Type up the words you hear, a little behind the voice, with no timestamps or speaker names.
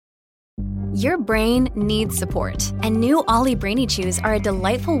Your brain needs support, and new Ollie Brainy Chews are a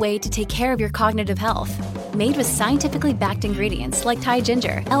delightful way to take care of your cognitive health. Made with scientifically backed ingredients like Thai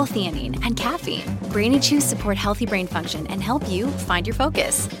ginger, L-theanine, and caffeine, Brainy Chews support healthy brain function and help you find your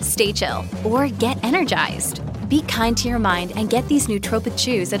focus, stay chill, or get energized. Be kind to your mind and get these nootropic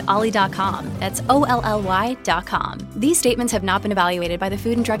chews at ollie.com. That's OLLY.com. These statements have not been evaluated by the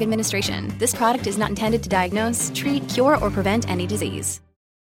Food and Drug Administration. This product is not intended to diagnose, treat, cure, or prevent any disease.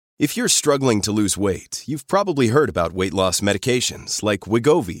 If you're struggling to lose weight, you've probably heard about weight loss medications like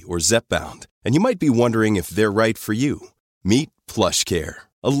Wegovy or Zepbound, and you might be wondering if they're right for you. Meet PlushCare,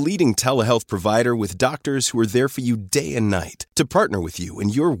 a leading telehealth provider with doctors who are there for you day and night to partner with you in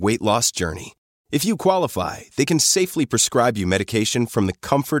your weight loss journey. If you qualify, they can safely prescribe you medication from the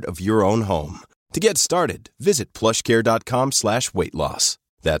comfort of your own home. To get started, visit plushcare.com/weightloss.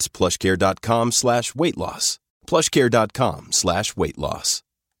 That's plushcare.com/weightloss. plushcare.com/weightloss.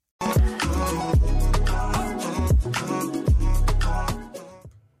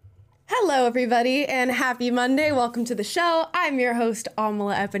 Hello, everybody, and happy Monday. Welcome to the show. I'm your host,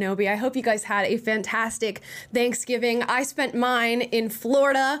 Amala Epinobi. I hope you guys had a fantastic Thanksgiving. I spent mine in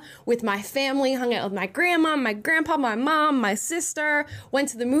Florida with my family, hung out with my grandma, my grandpa, my mom, my sister, went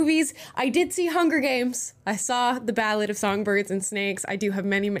to the movies. I did see Hunger Games. I saw The Ballad of Songbirds and Snakes. I do have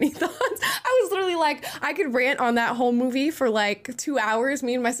many, many thoughts. I was literally like, I could rant on that whole movie for like 2 hours.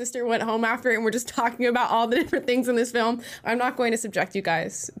 Me and my sister went home after it and we're just talking about all the different things in this film. I'm not going to subject you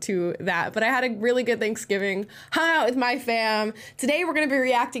guys to that, but I had a really good Thanksgiving, hung out with my fam. Today we're going to be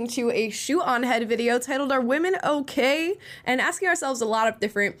reacting to a Shoe0nhead video titled Are Women Okay? And asking ourselves a lot of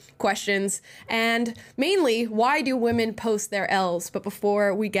different questions, and mainly, why do women post their L's? But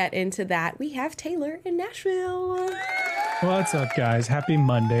before we get into that, we have Taylor in Nashville. What's up, guys? Happy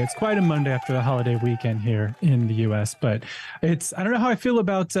Monday. It's quite a Monday after the holiday weekend here in the U.S., but I don't know how I feel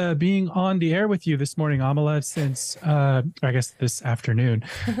about being on the air with you this morning, Amala, since, I guess this afternoon,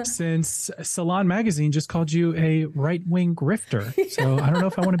 since Salon Magazine just called you a right-wing grifter. So I don't know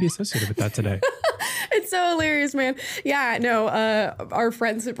if I want to be associated with that today. It's so hilarious, man. Yeah, no, our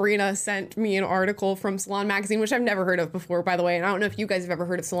friend Sabrina sent me an article from Salon Magazine, which I've never heard of before, by the way. And I don't know if you guys have ever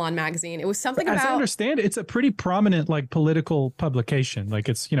heard of Salon Magazine. It was something about... As I understand, it's a pretty prominent, like, political publication. Like,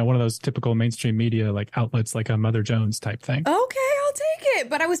 it's, one of those typical mainstream media, like, outlets, like a Mother Jones type thing. Okay, I'll take it.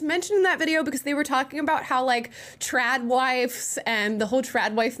 But I was mentioning that video because they were talking about how, like, trad wives and the whole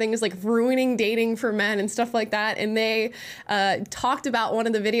trad wife thing is, like, ruining dating for men and stuff like that. And they talked about one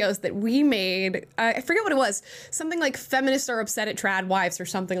of the videos that we made. I forget what it was. Something like feminists are upset at trad wives or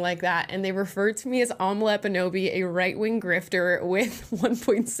something like that. And they referred to me as Amala Epinobi, a right-wing grifter with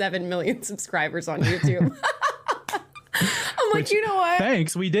 1.7 million subscribers on YouTube. I'm like, you know what?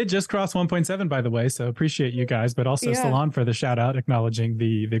 Thanks. We did just cross 1.7, by the way, so appreciate you guys, but also Salon for the shout out, acknowledging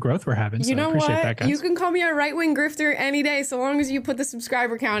the growth we're having. So you know appreciate what? That, guys. You can call me a right-wing grifter any day, so long as you put the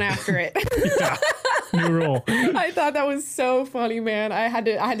subscriber count after it. Yeah, new rule. I thought that was so funny, man. I had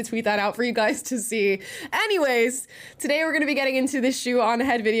to tweet that out for you guys to see. Anyways, today we're going to be getting into this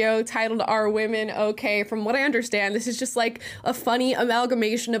Shoe0nhead video titled Are Women Okay? From what I understand, this is just like a funny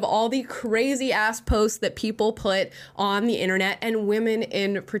amalgamation of all the crazy ass posts that people put on the internet, and women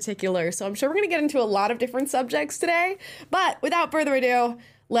in particular. So I'm sure we're going to get into a lot of different subjects today, but without further ado,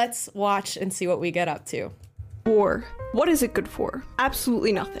 let's watch and see what we get up to. War. What is it good for?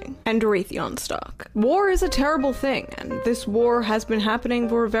 Absolutely nothing. And Raytheon stock. War is a terrible thing, and this war has been happening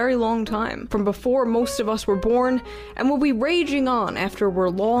for a very long time, from before most of us were born, and will be raging on after we're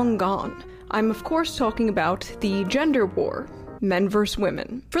long gone. I'm of course talking about the gender war. Men versus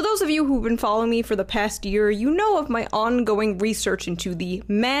women. For those of you who've been following me for the past year, you know of my ongoing research into the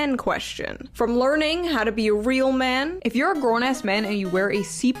man question. From learning how to be a real man, if you're a grown-ass man and you wear a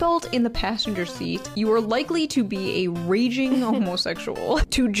seatbelt in the passenger seat, you are likely to be a raging homosexual.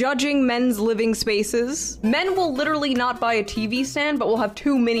 To judging men's living spaces, men will literally not buy a TV stand, but will have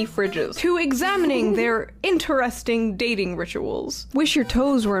too many fridges. To examining their interesting dating rituals. Wish your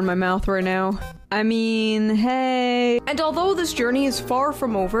toes were in my mouth right now. I mean, hey. And although this journey is far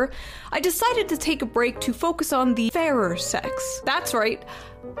from over, I decided to take a break to focus on the fairer sex. That's right,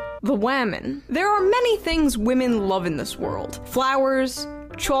 the women. There are many things women love in this world. Flowers,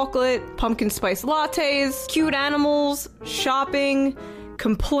 chocolate, pumpkin spice lattes, cute animals, shopping,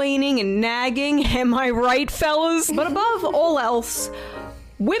 complaining and nagging. Am I right, fellas? But above all else,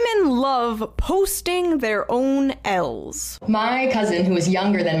 women love posting their own L's. My cousin, who is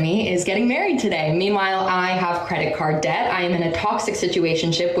younger than me, is getting married today. Meanwhile, I have credit card debt. I am in a toxic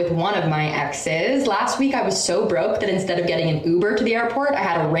situationship with one of my exes. Last week, I was so broke that instead of getting an Uber to the airport, I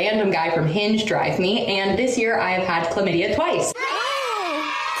had a random guy from Hinge drive me. And this year, I have had chlamydia twice.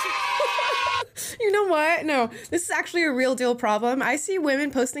 You know what? No, this is actually a real deal problem. I see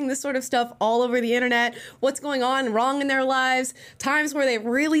women posting this sort of stuff all over the internet. What's going on wrong in their lives, times where they've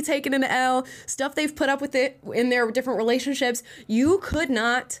really taken an L, stuff they've put up with it in their different relationships. You could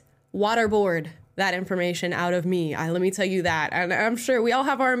not waterboard that information out of me. Let me tell you that. And I'm sure we all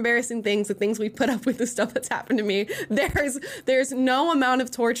have our embarrassing things, the things we put up with, the stuff that's happened to me. There's no amount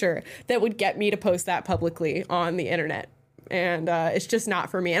of torture that would get me to post that publicly on the internet. And it's just not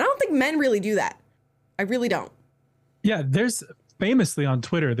for me. And I don't think men really do that. I really don't. Yeah, there's famously on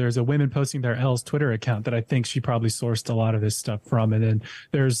Twitter, there's a women posting their L's Twitter account that I think she probably sourced a lot of this stuff from. And then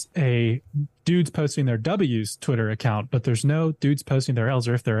there's a dudes posting their W's Twitter account, but there's no dudes posting their L's,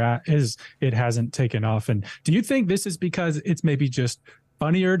 or if there is, it hasn't taken off. And do you think this is because it's maybe just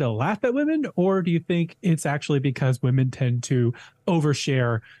funnier to laugh at women, or do you think it's actually because women tend to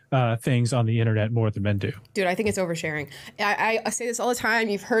overshare things on the internet more than men do? Dude, I think it's oversharing. I say this all the time.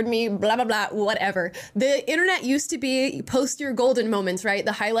 You've heard me, blah, blah, blah, whatever. The internet used to be, you post your golden moments, right?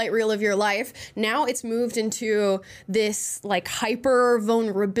 The highlight reel of your life. Now it's moved into this like hyper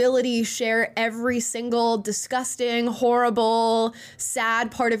vulnerability, share every single disgusting, horrible,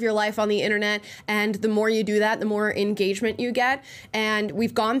 sad part of your life on the internet. And the more you do that, the more engagement you get. And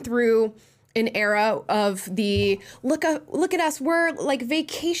we've gone through an era of the look at us, we're like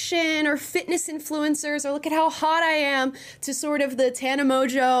vacation or fitness influencers, or look at how hot I am, to sort of the Tana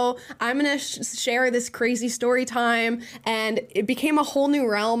Mojo, I'm gonna share this crazy story time. And it became a whole new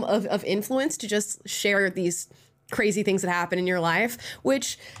realm of influence to just share these crazy things that happen in your life,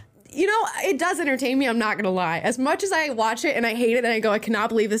 which, you know, it does entertain me. I'm not going to lie. As much as I watch it and I hate it and I go, I cannot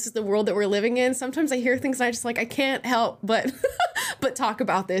believe this is the world that we're living in, sometimes I hear things and I just like, I can't help but but talk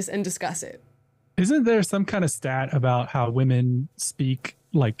about this and discuss it. Isn't there some kind of stat about how women speak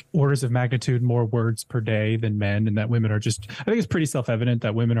like orders of magnitude more words per day than men, and that women are just, I think it's pretty self-evident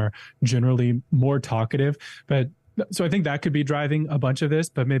that women are generally more talkative, but so I think that could be driving a bunch of this,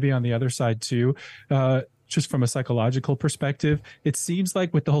 but maybe on the other side too, just from a psychological perspective, it seems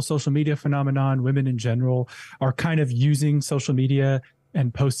like with the whole social media phenomenon, women in general are kind of using social media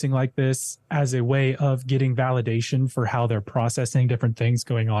and posting like this as a way of getting validation for how they're processing different things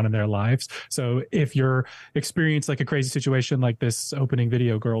going on in their lives. So if you're experience like a crazy situation like this opening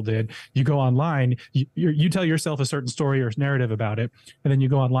video girl did, you go online, you tell yourself a certain story or narrative about it, and then you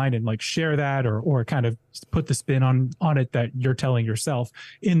go online and like share that or kind of put the spin on it that you're telling yourself,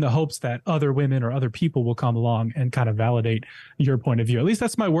 in the hopes that other women or other people will come along and kind of validate your point of view. At least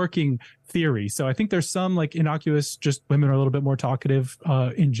that's my working theory. So I think there's some like innocuous, just women are a little bit more talkative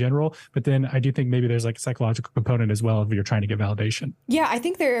in general, but then I do think maybe there's like a psychological component as well if you're trying to get validation. Yeah, I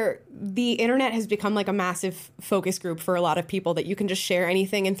think the internet has become like a massive focus group for a lot of people, that you can just share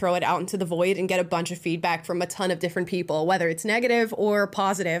anything and throw it out into the void and get a bunch of feedback from a ton of different people, whether it's negative or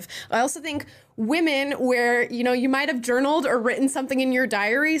positive. I also think women, where, you know, you might have journaled or written something in your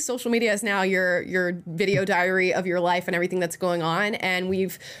diary, social media is now your video diary of your life and everything that's going on. And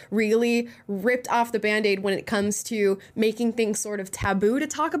we've really ripped off the Band-Aid when it comes to making things sort of taboo to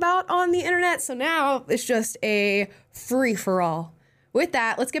talk about on the internet. So now it's just a free-for-all. With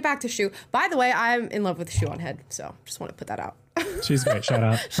that, let's get back to Shoe. By the way, I'm in love with Shoe0nhead, so just want to put that out. She's great. Shout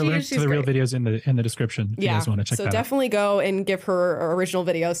out. Her links to the real videos in the description if you guys want to check that out. So definitely go and give her original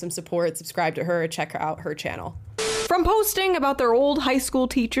video some support, subscribe to her, check out her channel. From posting about their old high school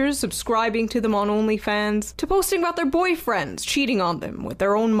teachers subscribing to them on OnlyFans, to posting about their boyfriends cheating on them with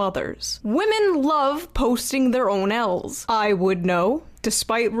their own mothers, women love posting their own L's. I would know,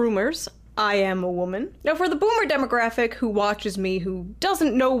 despite rumors. I am a woman. Now, for the boomer demographic who watches me, who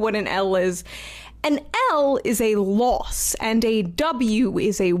doesn't know what an L is, an L is a loss and a W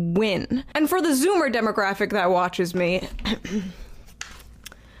is a win. And for the Zoomer demographic that watches me,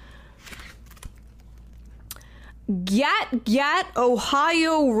 Gat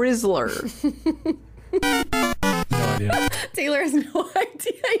Ohio Rizzler. No idea. Taylor has no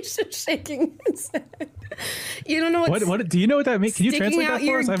idea. He's just shaking his head. You don't know what do you know what that means? Can you translate that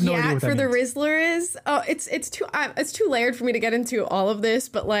for us? I have no idea what that means. For the Rizzler is, it's too layered for me to get into all of this,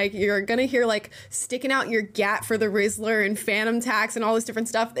 but like you're gonna hear like sticking out your gat for the Rizzler and phantom tax and all this different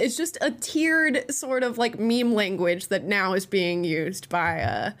stuff. It's just a tiered sort of like meme language that now is being used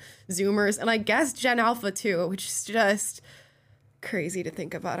by Zoomers, and I guess Gen Alpha too, which is just crazy to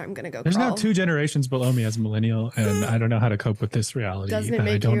think about. I'm gonna go. There's now 2 generations below me as a millennial, and I don't know how to cope with this reality. Doesn't it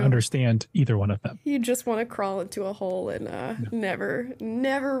make I don't understand either one of them. You just want to crawl into a hole and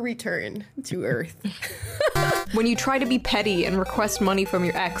never return to Earth. When you try to be petty and request money from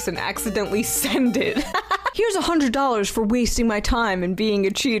your ex and accidentally send it. Here's $100 for wasting my time and being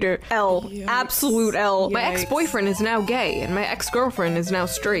a cheater. L. Yikes. Absolute L. Yikes. My ex-boyfriend is now gay and my ex-girlfriend is now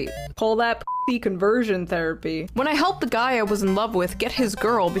straight. Pull that conversion therapy. When I helped the guy I was in love with get his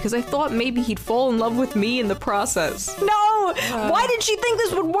girl because I thought maybe he'd fall in love with me in the process. No! Why did she think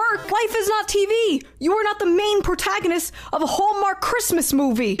this would work? Life is not TV! You are not the main protagonist of a Hallmark Christmas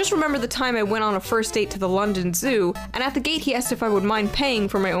movie! Just remember the time I went on a first date to the London Zoo, and at the gate he asked if I would mind paying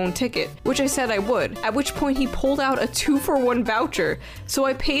for my own ticket, which I said I would, at which point he pulled out a 2-for-1 voucher, so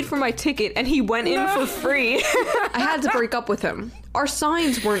I paid for my ticket and he went in for free. I had to break up with him. Our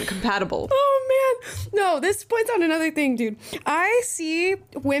signs weren't compatible. Oh man. No, this points out another thing, dude. I see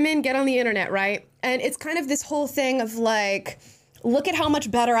women get on the internet, right? And it's kind of this whole thing of like, look at how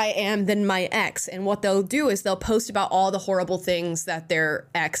much better I am than my ex. And what they'll do is they'll post about all the horrible things that their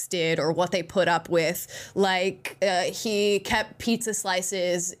ex did or what they put up with. Like he kept pizza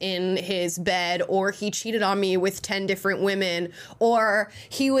slices in his bed, or he cheated on me with 10 different women, or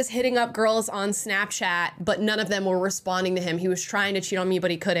he was hitting up girls on Snapchat, but none of them were responding to him. He was trying to cheat on me,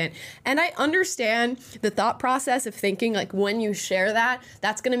 but he couldn't. And I understand the thought process of thinking like when you share that,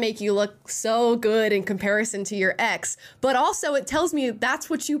 that's going to make you look so good in comparison to your ex. But also it tells me that's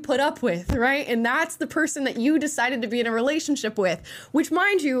what you put up with, right? And that's the person that you decided to be in a relationship with, which,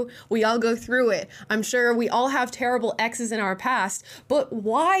 mind you, we all go through it. I'm sure we all have terrible exes in our past, but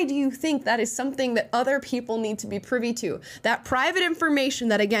why do you think that is something that other people need to be privy to? That private information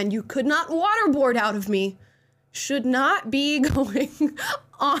that, again, you could not waterboard out of me should not be going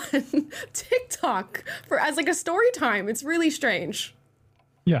on TikTok as like a story time. It's really strange.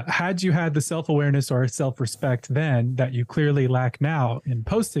 Yeah, had you had the self-awareness or self-respect then that you clearly lack now in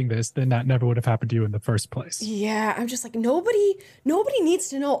posting this, then that never would have happened to you in the first place. Yeah, I'm just like, nobody needs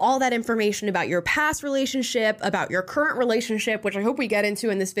to know all that information about your past relationship, about your current relationship, which I hope we get into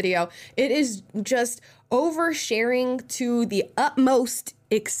in this video. It is just oversharing to the utmost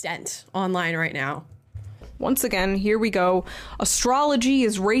extent online right now. Once again, here we go. Astrology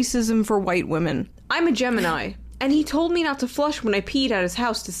is racism for white women. I'm a Gemini. And he told me not to flush when I peed at his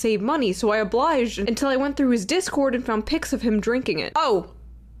house to save money, so I obliged until I went through his Discord and found pics of him drinking it. Oh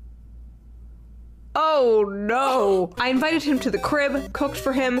no. I invited him to the crib, cooked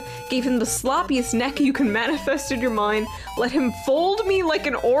for him, gave him the sloppiest neck you can manifest in your mind, let him fold me like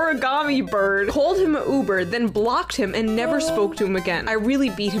an origami bird, called him an Uber, then blocked him and never spoke to him again. I really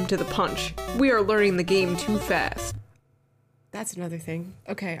beat him to the punch. We are learning the game too fast. That's another thing.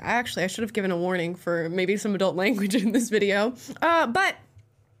 Okay, I should have given a warning for maybe some adult language in this video. But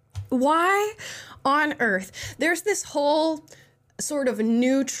why on earth? There's this whole sort of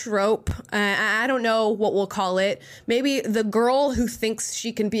new trope. I don't know what we'll call it. Maybe the girl who thinks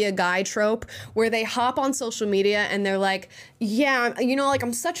she can be a guy trope, where they hop on social media and they're like, yeah, you know, like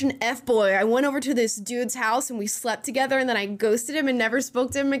I'm such an F-boy. I went over to this dude's house and we slept together and then I ghosted him and never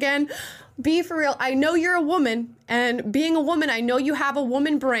spoke to him again. Be for real. I know you're a woman, and being a woman, I know you have a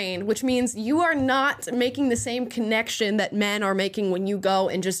woman brain, which means you are not making the same connection that men are making when you go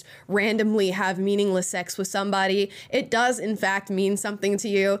and just randomly have meaningless sex with somebody. It does, in fact, mean something to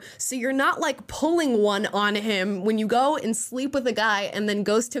you. So you're not like pulling one on him when you go and sleep with a guy and then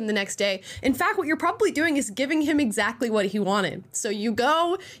ghost him the next day. In fact, what you're probably doing is giving him exactly what he wanted. So you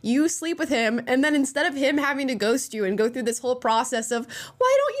go, you sleep with him, and then instead of him having to ghost you and go through this whole process of,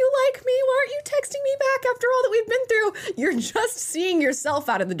 why don't you like me? Why aren't you texting me back after all that we've been through? You're just seeing yourself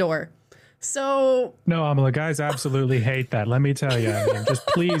out of the door. So no, Amala, guys absolutely hate that. Let me tell you. I mean, just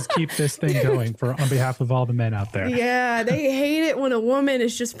please keep this thing going on behalf of all the men out there. Yeah, they hate it when a woman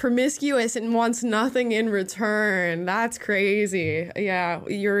is just promiscuous and wants nothing in return. That's crazy. Yeah,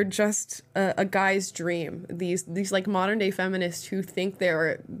 you're just a guy's dream. These like modern day feminists who think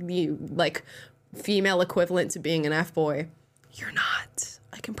they're the like female equivalent to being an F-boy. You're not.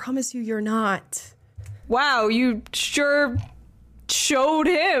 I can promise you, you're not. Wow, you sure showed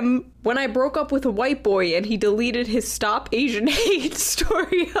him. When I broke up with a white boy and he deleted his Stop Asian Hate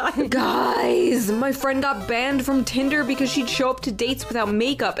story on Guys, my friend got banned from Tinder because she'd show up to dates without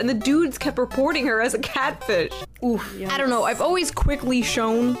makeup and the dudes kept reporting her as a catfish. Oof. Yes. I don't know, I've always quickly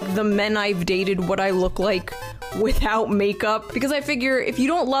shown the men I've dated what I look like without makeup because I figure if you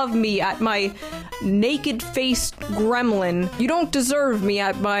don't love me at my naked-faced gremlin, you don't deserve me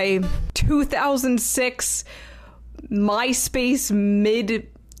at my 2006 MySpace mid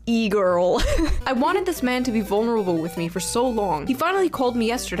e-girl. I wanted this man to be vulnerable with me for so long. He finally called me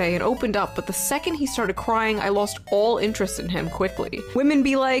yesterday and opened up, but the second he started crying, I lost all interest in him quickly. Women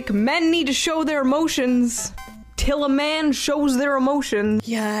be like, men need to show their emotions. till a man shows their emotions.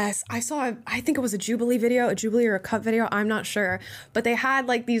 Yes, I think it was a Jubilee or a Cut video, I'm not sure. But they had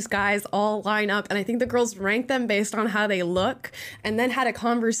like these guys all line up, and I think the girls ranked them based on how they look, and then had a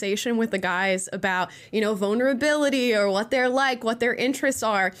conversation with the guys about, vulnerability or what they're like, what their interests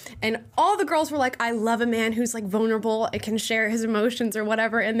are. And all the girls were like, I love a man who's like vulnerable and can share his emotions or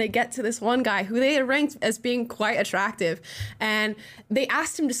whatever. And they get to this one guy who they had ranked as being quite attractive. And they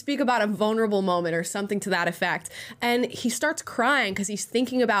asked him to speak about a vulnerable moment or something to that effect. And he starts crying because he's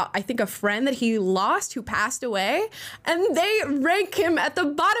thinking about, I think, a friend that he lost who passed away. And they rank him at the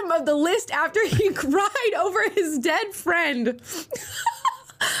bottom of the list after he cried over his dead friend.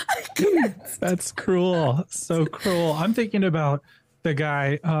 That's cruel. So cruel. I'm thinking about the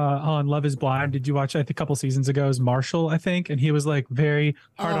guy on Love is Blind. Did you watch, I think, a couple seasons ago? Is Marshall, I think. And he was like very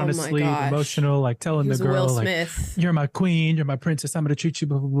hard on his sleeve, emotional, like telling the girl, like, you're my queen, you're my princess, I'm going to treat you,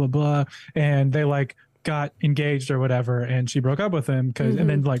 blah, blah, blah, blah. And they like got engaged or whatever, and she broke up with him and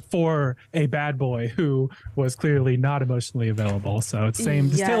then like for a bad boy who was clearly not emotionally available. So it's same,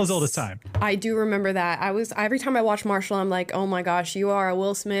 yes. Tale as old as time. I do remember that. Every time I watch Marshall, I'm like, oh my gosh, you are a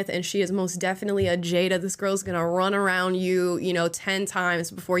Will Smith and she is most definitely a Jada. This girl's gonna run around you, 10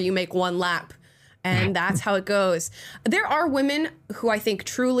 times before you make one lap. And that's how it goes. There are women who I think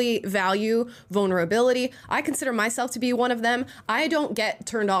truly value vulnerability. I consider myself to be one of them. I don't get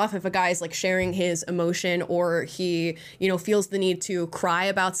turned off if a guy's like sharing his emotion or he, feels the need to cry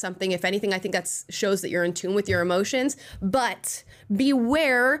about something. If anything, I think that shows that you're in tune with your emotions. But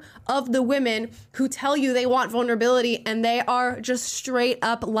beware of the women who tell you they want vulnerability and they are just straight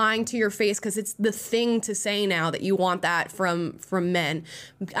up lying to your face because it's the thing to say now that you want that from men.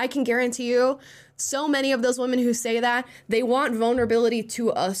 I can guarantee you, so many of those women who say that, they want vulnerability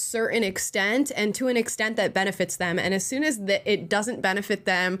to a certain extent and to an extent that benefits them. And as soon as it doesn't benefit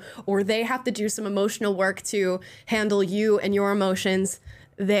them or they have to do some emotional work to handle you and your emotions,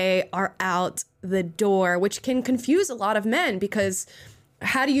 they are out the door, which can confuse a lot of men because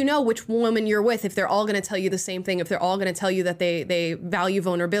how do you know which woman you're with if they're all going to tell you the same thing, if they're all going to tell you that they value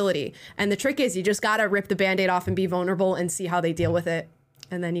vulnerability? And the trick is you just got to rip the Band-Aid off and be vulnerable and see how they deal with it.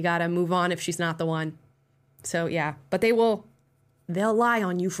 And then you got to move on if she's not the one. So, yeah. But they'll lie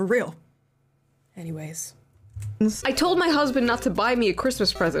on you for real. Anyways. I told my husband not to buy me a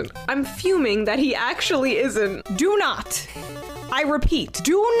Christmas present. I'm fuming that he actually isn't. Do not. I repeat,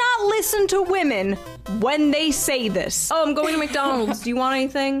 do not listen to women when they say this. Oh, I'm going to McDonald's. Do you want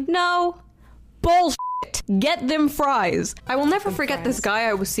anything? No. Bullshit. Get them fries. I will never forget this guy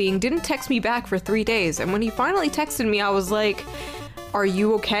I was seeing didn't text me back for 3 days. And when he finally texted me, I was like, are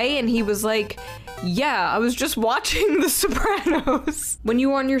you okay? And he was like, yeah, I was just watching The Sopranos. When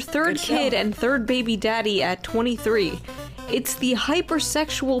you are on your third kid and third baby daddy at 23, it's the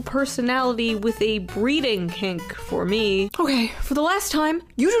hypersexual personality with a breeding kink for me. Okay, for the last time,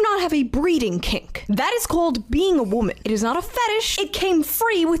 you do not have a breeding kink. That is called being a woman. It is not a fetish. It came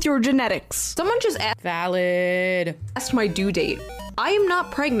free with your genetics. Someone just asked my due date. I am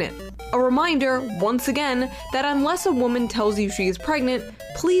not pregnant. A reminder, once again, that unless a woman tells you she is pregnant,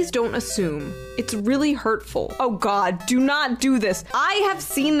 please don't assume. It's really hurtful. Oh God, do not do this. I have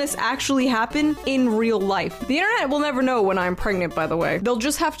seen this actually happen in real life. The internet will never know when I'm pregnant, by the way. They'll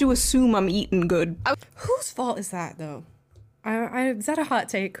just have to assume I'm eating good. Whose fault is that, though? Is that a hot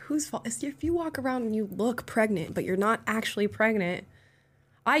take? Whose fault? If you walk around and you look pregnant, but you're not actually pregnant,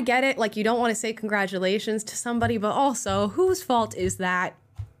 I get it, like you don't want to say congratulations to somebody, but also, whose fault is that?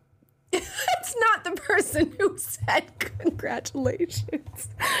 It's not the person who said congratulations.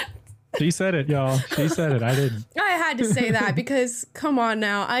 She said it, y'all. She said it. I didn't. I had to say that because, come on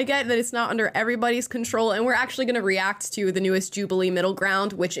now. I get that it's not under everybody's control, and we're actually going to react to the newest Jubilee middle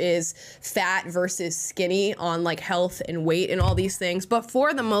ground, which is fat versus skinny on like health and weight and all these things. But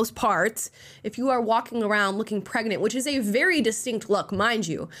for the most part, if you are walking around looking pregnant, which is a very distinct look, mind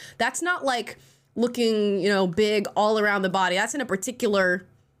you, that's not like looking, big all around the body. That's in a particular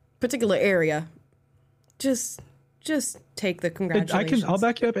area. Just take the congratulations. I'll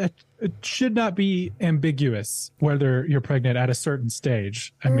back you up. It should not be ambiguous whether you're pregnant at a certain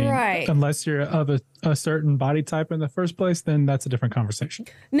stage. I mean, unless you're of a certain body type in the first place, then that's a different conversation.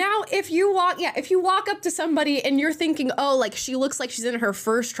 Now, if you walk up to somebody and you're thinking, oh, like she looks like she's in her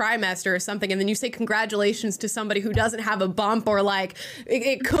first trimester or something, and then you say congratulations to somebody who doesn't have a bump or like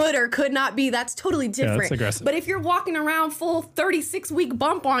it could or could not be, that's totally different. Yeah, that's aggressive. But if you're walking around full 36-week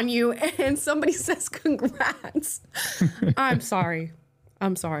bump on you and somebody says congrats, I'm sorry.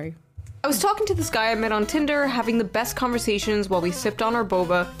 I was talking to this guy I met on Tinder, having the best conversations while we sipped on our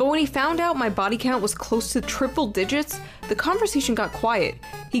boba, but when he found out my body count was close to triple digits, the conversation got quiet.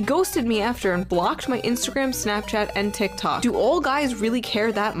 He ghosted me after and blocked my Instagram, Snapchat, and TikTok. Do all guys really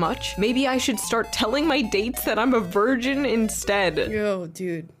care that much? Maybe I should start telling my dates that I'm a virgin instead. Yo,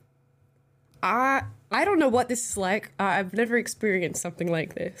 dude. I don't know what this is like. I've never experienced something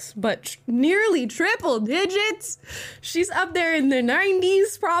like this, but nearly triple digits. She's up there in the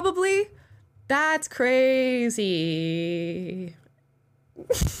 90s, probably. That's crazy.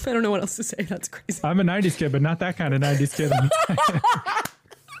 I don't know what else to say. That's crazy. I'm a 90s kid, but not that kind of 90s kid.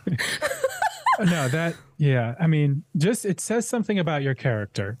 No, yeah. I mean, just it says something about your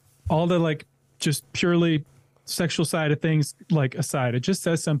character. All the like just purely sexual side of things like aside, it just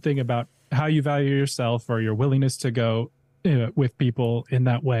says something about how you value yourself or your willingness to go with people in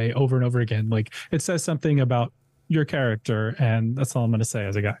that way over and over again. Like it says something about your character, and that's all I'm going to say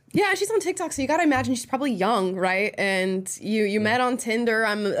as a guy. Yeah, she's on TikTok, so you got to imagine she's probably young, right? And you met on Tinder.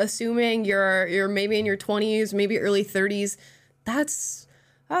 I'm assuming you're maybe in your 20s, maybe early 30s. That's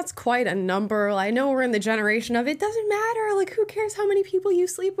quite a number. I know we're in the generation of it doesn't matter. Like, who cares how many people you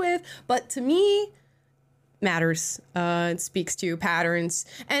sleep with? But to me, matters. It speaks to patterns.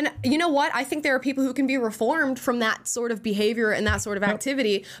 And you know what? I think there are people who can be reformed from that sort of behavior and that sort of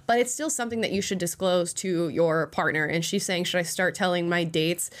activity, but it's still something that you should disclose to your partner. And she's saying, should I start telling my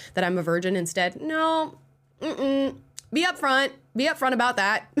dates that I'm a virgin instead? No. Be upfront about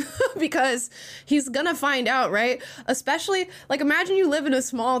that because he's gonna find out, right? Especially, like, imagine you live in a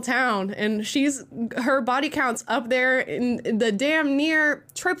small town and her body count's up there in the damn near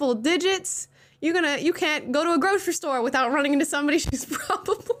triple digits. You can't go to a grocery store without running into somebody she's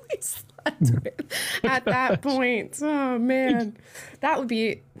probably slept with at that point. Oh man, that would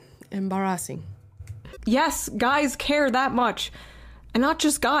be embarrassing. Yes, guys care that much, and not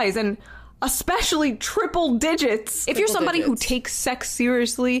just guys, and especially triple digits. If you're somebody who takes sex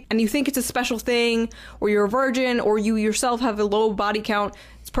seriously and you think it's a special thing, or you're a virgin, or you yourself have a low body count,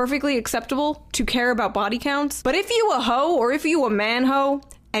 it's perfectly acceptable to care about body counts. But if you a hoe, or if you a man hoe,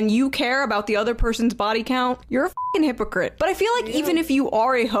 and you care about the other person's body count, you're a fucking hypocrite. But I feel like even if you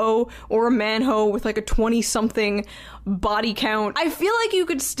are a hoe or a man hoe with like a 20-something body count, I feel like you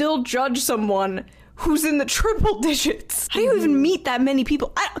could still judge someone who's in the triple digits. How do you even meet that many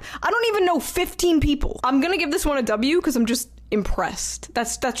people? I don't even know 15 people. I'm gonna give this one a W because I'm just impressed.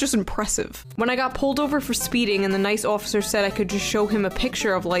 That's just impressive. When I got pulled over for speeding and the nice officer said I could just show him a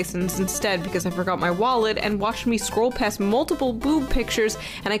picture of license instead because I forgot my wallet, and watched me scroll past multiple boob pictures,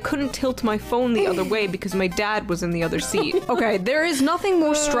 and I couldn't tilt my phone the other way because my dad was in the other seat. Okay, there is nothing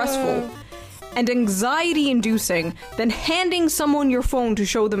more stressful and anxiety-inducing than handing someone your phone to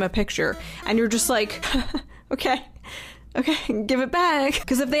show them a picture, and you're just like, okay, give it back.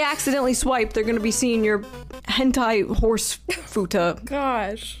 Because if they accidentally swipe, they're gonna be seeing your hentai horse futa.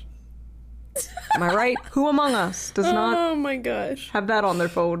 Gosh. Am I right? Who among us does not oh my gosh. have that on their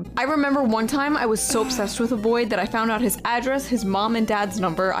phone? I remember one time I was so obsessed with a boy that I found out his address, his mom and dad's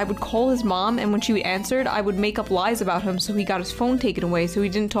number. I would call his mom, and when she answered, I would make up lies about him so he got his phone taken away so he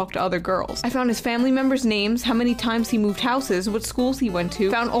didn't talk to other girls. I found his family members' names, how many times he moved houses, what schools he went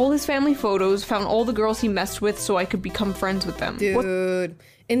to, found all his family photos, found all the girls he messed with so I could become friends with them. Dude.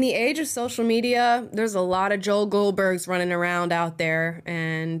 In the age of social media, there's a lot of Joel Goldbergs running around out there.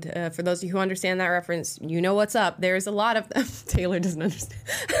 And for those of you who understand that reference, you know what's up. There's a lot of them. Taylor doesn't understand.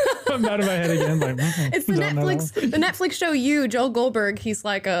 I'm out of my head again. Like, it's the Netflix show You. Joel Goldberg, he's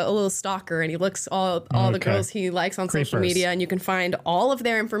like a little stalker, and he looks all the girls he likes on social media, and you can find all of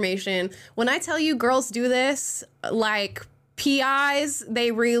their information. When I tell you girls do this, like PIs,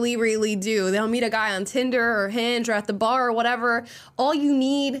 they really, really do. They'll meet a guy on Tinder or Hinge or at the bar or whatever. All you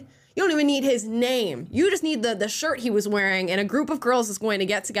need, you don't even need his name. You just need the shirt he was wearing, and a group of girls is going to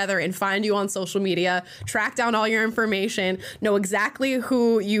get together and find you on social media, track down all your information, know exactly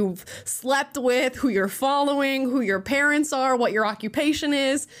who you've slept with, who you're following, who your parents are, what your occupation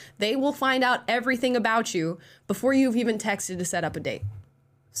is. They will find out everything about you before you've even texted to set up a date.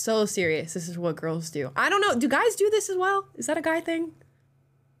 So serious. This is what girls do. I don't know. Do guys do this as well? Is that a guy thing?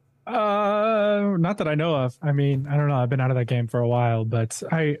 Not that I know of. I mean, I don't know. I've been out of that game for a while, but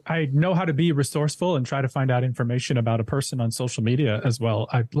I know how to be resourceful and try to find out information about a person on social media as well.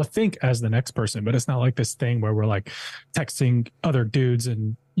 I think as the next person, but it's not like this thing where we're like texting other dudes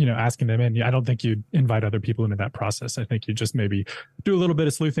and, you know, asking them in. I don't think you'd invite other people into that process. I think you just maybe do a little bit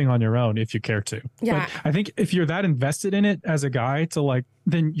of sleuthing on your own if you care to. Yeah. But I think if you're that invested in it as a guy to like,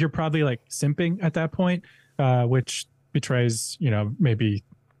 then you're probably like simping at that point, which betrays, you know, maybe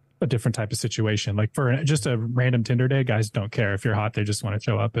a different type of situation. Like for just a random Tinder day, guys don't care if you're hot. They just want to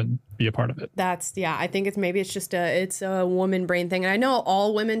show up and be a part of it. I think it's just a woman brain thing. And I know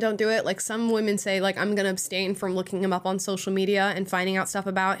all women don't do it. Like some women say like, I'm going to abstain from looking him up on social media and finding out stuff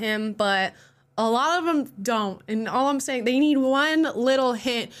about him. But a lot of them don't. And all I'm saying, they need one little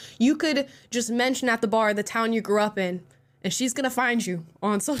hint. You could just mention at the bar the town you grew up in, and she's going to find you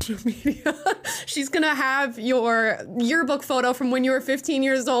on social media. She's going to have your yearbook photo from when you were 15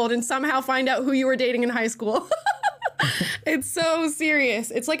 years old and somehow find out who you were dating in high school. It's so serious.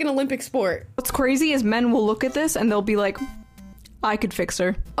 It's like an Olympic sport. What's crazy is men will look at this and they'll be like, I could fix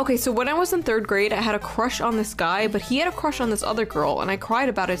her. Okay, so when I was in 3rd grade, I had a crush on this guy, but he had a crush on this other girl, and I cried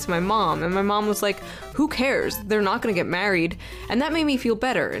about it to my mom, and my mom was like, who cares? They're not gonna get married. And that made me feel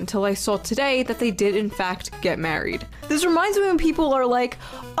better until I saw today that they did in fact get married. This reminds me when people are like,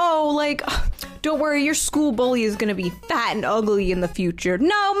 oh, like, don't worry, your school bully is gonna be fat and ugly in the future.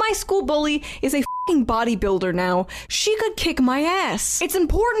 No, my school bully is a bodybuilder now. She could kick my ass. It's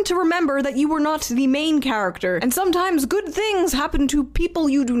important to remember that you were not the main character, and sometimes good things happen to people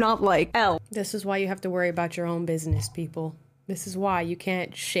you do not like. This is why you have to worry about your own business, people. This is why you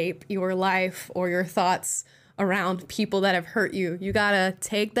can't shape your life or your thoughts around people that have hurt you. You gotta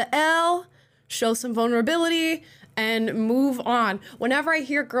take the L, show some vulnerability, and move on. Whenever I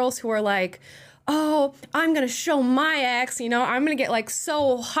hear girls who are like, oh, I'm gonna show my ex, I'm gonna get like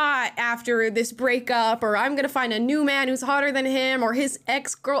so hot after this breakup, or I'm gonna find a new man who's hotter than him, or his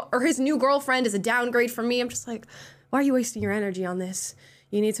ex-girl or his new girlfriend is a downgrade for me. I'm just like, why are you wasting your energy on this?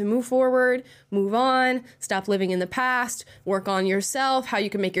 You need to move forward, move on, stop living in the past, work on yourself, how you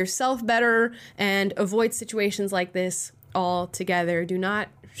can make yourself better, and avoid situations like this altogether. Do not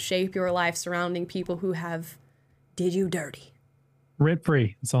shape your life surrounding people who have did you dirty. Rent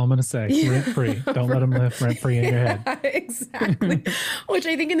free. That's all I'm going to say. Rent free. Don't let them live rent free in your head. Exactly. Which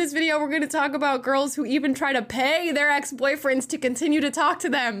I think in this video, we're going to talk about girls who even try to pay their ex-boyfriends to continue to talk to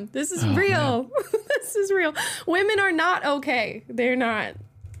them. This is real. This is real. Women are not okay. They're not.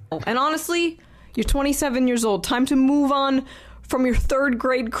 And honestly, you're 27 years old. Time to move on from your 3rd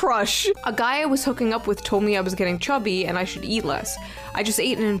grade crush. A guy I was hooking up with told me I was getting chubby and I should eat less. I just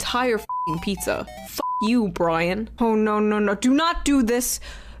ate an entire f***ing pizza. You, Brian. Oh, no. Do not do this.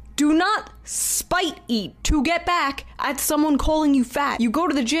 Do not spite eat to get back at someone calling you fat. You go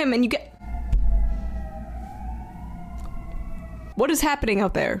to the gym and you get... What is happening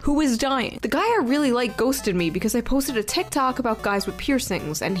out there? Who is dying? The guy I really like ghosted me because I posted a TikTok about guys with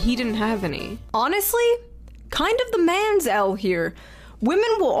piercings and he didn't have any. Honestly, kind of the man's L here. Women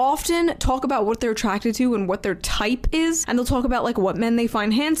will often talk about what they're attracted to and what their type is, and they'll talk about like what men they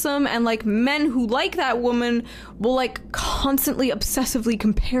find handsome, and like men who like that woman will like constantly obsessively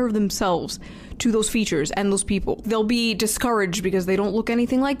compare themselves to those features and those people. They'll be discouraged because they don't look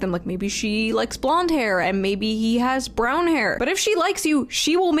anything like them. Like maybe she likes blonde hair and maybe he has brown hair. But if she likes you,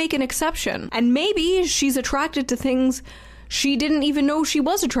 she will make an exception. And maybe she's attracted to things she didn't even know she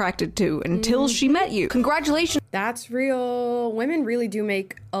was attracted to until she met you. Congratulations. That's real. Women really do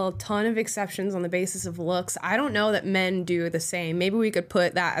make a ton of exceptions on the basis of looks. I don't know that men do the same. Maybe we could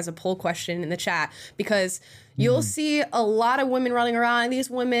put that as a poll question in the chat, because you'll see a lot of women running around, and these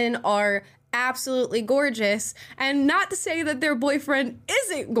women are absolutely gorgeous. And not to say that their boyfriend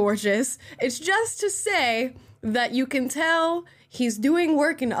isn't gorgeous. It's just to say that you can tell he's doing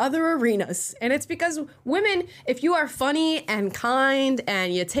work in other arenas. And it's because women, if you are funny and kind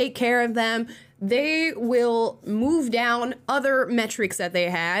and you take care of them, they will move down other metrics that they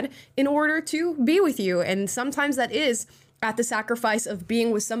had in order to be with you. And sometimes that is at the sacrifice of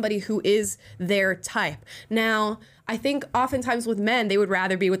being with somebody who is their type. Now, I think oftentimes with men, they would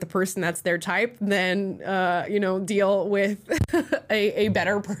rather be with the person that's their type than, deal with a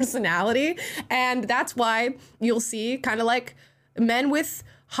better personality. And that's why you'll see kind of like men with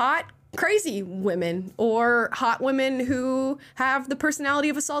hot, crazy women, or hot women who have the personality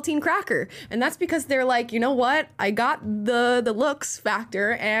of a saltine cracker. And that's because they're like, you know what? I got the looks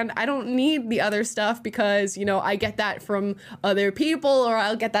factor and I don't need the other stuff because, I get that from other people, or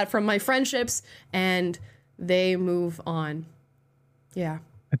I'll get that from my friendships, and they move on. Yeah.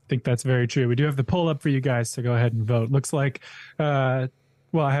 I think that's very true. We do have the poll up for you guys to go ahead and vote. Looks like, do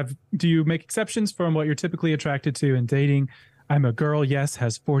you make exceptions from what you're typically attracted to in dating? I'm a girl, yes,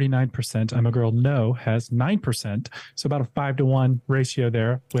 has 49%. I'm a girl, no, has 9%. So about a 5-to-1 ratio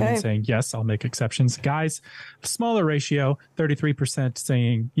there. Women saying, yes, I'll make exceptions. Guys, a smaller ratio, 33%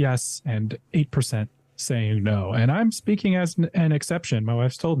 saying yes and 8% saying no. And I'm speaking as an exception. My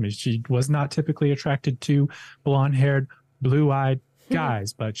wife's told me she was not typically attracted to blonde-haired, blue-eyed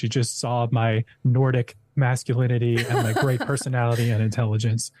guys, but she just saw my Nordic masculinity and like great personality and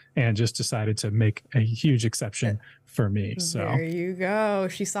intelligence, and just decided to make a huge exception for me. So there you go.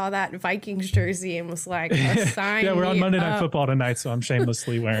 She saw that Vikings jersey and was like, assign yeah, we're on me Monday Night up. Football tonight, so I'm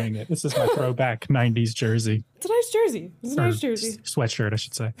shamelessly wearing it. This is my throwback 90s jersey. It's a nice jersey. It's a nice jersey. Sweatshirt, I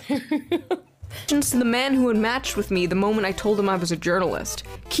should say. To the man who had matched with me the moment I told him I was a journalist.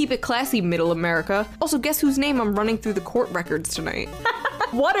 Keep it classy, Middle America. Also, guess whose name I'm running through the court records tonight?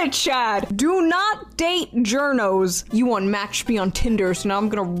 What a Chad! Do not date journos. You unmatched me on Tinder, so now I'm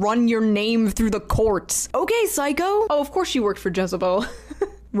gonna run your name through the courts. Okay, psycho. Oh, of course you worked for Jezebel.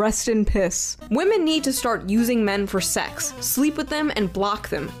 Rest in piss. Women need to start using men for sex. Sleep with them and block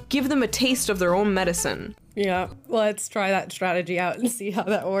them. Give them a taste of their own medicine. Yeah, let's try that strategy out and see how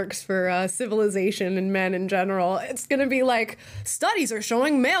that works for civilization and men in general. It's gonna be like, studies are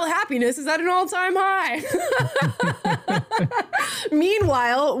showing male happiness is at an all-time high.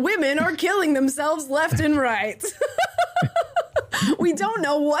 Meanwhile, women are killing themselves left and right. We don't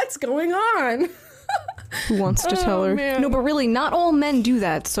know what's going on. Who wants to tell her? Man. No, but really, not all men do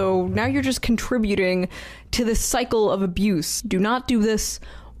that, so now you're just contributing to this cycle of abuse. Do not do this.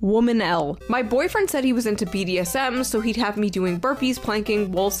 Woman L. My boyfriend said he was into BDSM, so he'd have me doing burpees,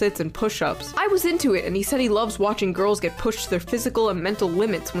 planking, wall sits, and push-ups. I was into it, and he said he loves watching girls get pushed to their physical and mental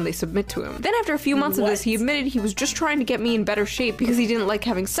limits when they submit to him. Then after a few months of this, he admitted he was just trying to get me in better shape because he didn't like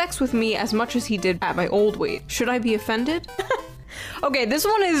having sex with me as much as he did at my old weight. Should I be offended? Okay, this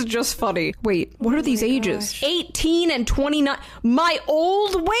one is just funny. Wait, what are these ages? 18 and 29. My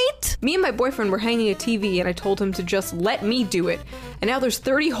old weight? Me and my boyfriend were hanging a TV and I told him to just let me do it. And now there's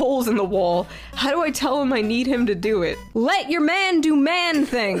 30 holes in the wall. How do I tell him I need him to do it? Let your man do man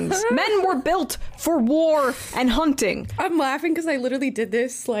things. Men were built for war and hunting. I'm laughing because I literally did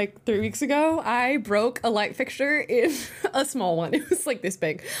this like 3 weeks ago. I broke a light fixture in a small one. It was like this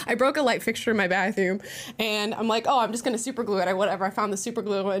big. I broke a light fixture in my bathroom and I'm like, oh, I'm just going to super glue it. Whatever. I found the super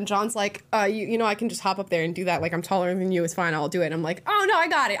glue and John's like, you know, I can just hop up there and do that. Like, I'm taller than you. It's fine. I'll do it. And I'm like, oh no, I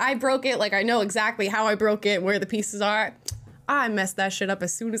got it. I broke it. Like, I know exactly how I broke it, where the pieces are. I messed that shit up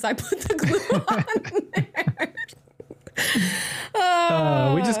as soon as I put the glue on there.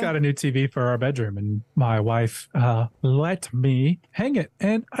 We just got a new TV for our bedroom and my wife let me hang it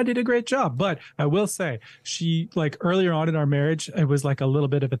and I did a great job. But I will say, she, like, earlier on in our marriage, it was like a little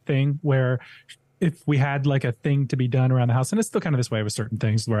bit of a thing where if we had like a thing to be done around the house, and it's still kind of this way with certain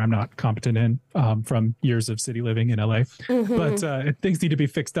things where I'm not competent in from years of city living in LA, but if things need to be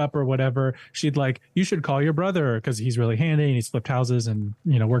fixed up or whatever, she'd like, you should call your brother because he's really handy and he's flipped houses and,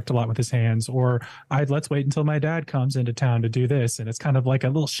 you know, worked a lot with his hands, or let's wait until my dad comes into town to do this. And it's kind of like a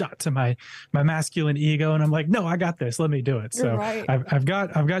little shot to my masculine ego. And I'm like, no, I got this. Let me do it. So right. I've got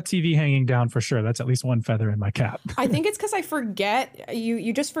TV hanging down for sure. That's at least one feather in my cap. I think it's because I forget,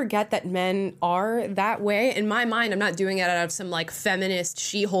 you just forget that men are that way. In my mind, I'm not doing it out of some like feminist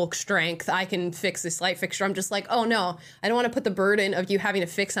She-Hulk strength. I can fix this light fixture. I'm just like, oh no, I don't want to put the burden of you having to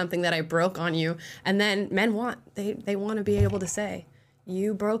fix something that I broke on you. And then men they want to be able to say,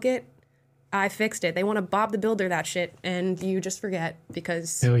 you broke it, I fixed it. They want to Bob the Builder that shit, and you just forget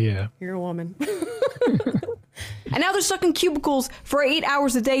because hell yeah, you're a woman. And now they're stuck in cubicles for 8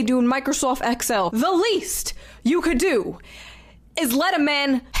 hours a day doing Microsoft Excel. The least you could do is let a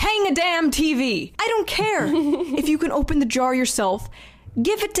man hang a damn TV. I don't care if you can open the jar yourself.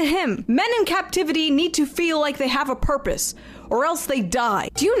 Give it to him. Men in captivity need to feel like they have a purpose, or else they die.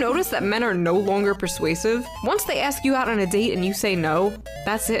 Do you notice that men are no longer persuasive? Once they ask you out on a date and you say no,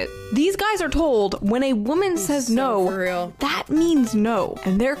 that's it. These guys are told when a woman says no, for real. that means no.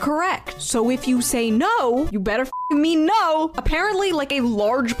 And they're correct. So if you say no, you better mean no. Apparently, like a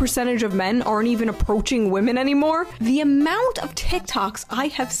large percentage of men aren't even approaching women anymore. The amount of TikToks I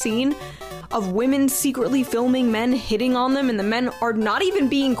have seen of women secretly filming men hitting on them, and the men are not even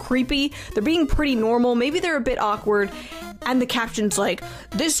being creepy. They're being pretty normal. Maybe they're a bit awkward. And the caption's like,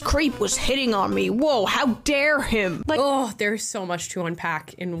 this creep was hitting on me. Whoa, how dare him? Like, oh, there's so much to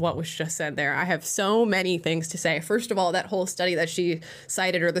unpack in what was just said there. I have so many things to say. First of all, that whole study that she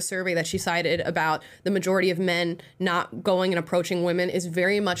cited, or the survey that she cited about the majority of men not going and approaching women, is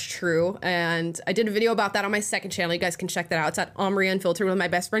very much true. And I did a video about that on my second channel. You guys can check that out. It's at Omri Unfiltered with my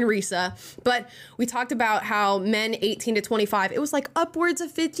best friend Risa. But we talked about how men 18 to 25, it was like upwards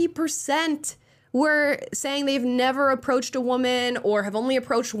of 50% were saying they've never approached a woman or have only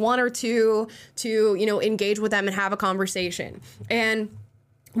approached one or two to, you know, engage with them and have a conversation. And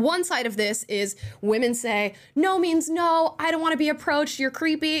One side of this is women say, no means no, I don't want to be approached, you're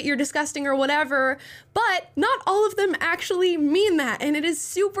creepy, you're disgusting or whatever. But not all of them actually mean that. And it is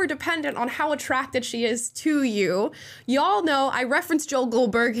super dependent on how attracted she is to you. Y'all know, I referenced Joel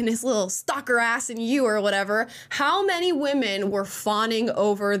Goldberg and his little stalker ass and you or whatever. How many women were fawning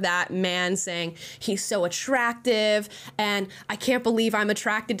over that man saying, he's so attractive and I can't believe I'm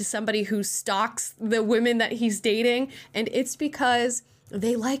attracted to somebody who stalks the women that he's dating. And it's because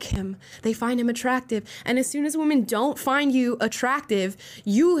they like him. They find him attractive. And as soon as women don't find you attractive,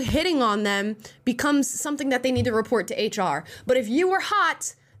 you hitting on them becomes something that they need to report to HR. But if you were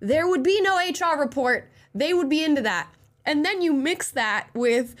hot, there would be no HR report. They would be into that. And then you mix that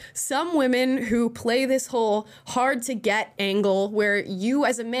with some women who play this whole hard to get angle where you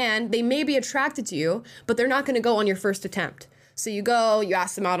as a man, they may be attracted to you, but they're not going to go on your first attempt. So you go, you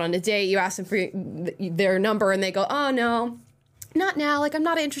ask them out on a date, you ask them for their number and they go, oh no, not now, like I'm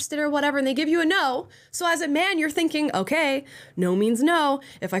not interested or whatever, and they give you a no. So as a man, you're thinking, okay, no means no.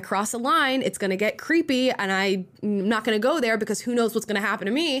 If I cross a line, it's gonna get creepy and I'm not gonna go there because who knows what's gonna happen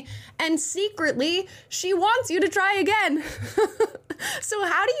to me. And secretly, she wants you to try again. So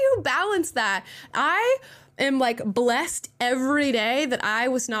how do you balance that? I am like blessed every day that I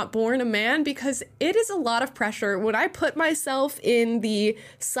was not born a man because it is a lot of pressure. When I put myself in the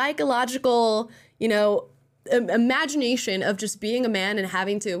psychological, imagination of just being a man and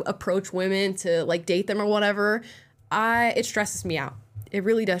having to approach women to like date them or whatever, it stresses me out. It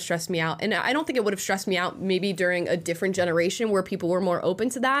really does stress me out. And I don't think it would have stressed me out maybe during a different generation where people were more open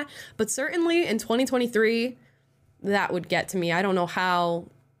to that. But certainly in 2023, that would get to me. I don't know how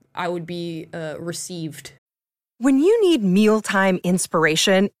I would be received. When you need mealtime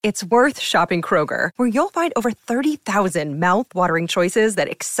inspiration, it's worth shopping Kroger, where you'll find over 30,000 mouth-watering choices that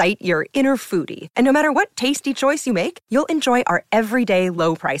excite your inner foodie. And no matter what tasty choice you make, you'll enjoy our everyday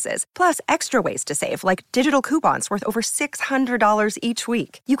low prices, plus extra ways to save, like digital coupons worth over $600 each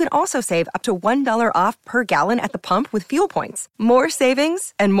week. You can also save up to $1 off per gallon at the pump with fuel points. More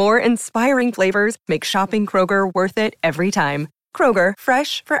savings and more inspiring flavors make shopping Kroger worth it every time. Kroger,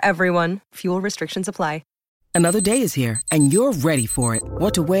 fresh for everyone. Fuel restrictions apply. Another day is here, and you're ready for it.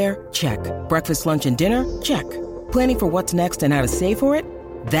 What to wear? Check. Breakfast, lunch, and dinner? Check. Planning for what's next and how to save for it?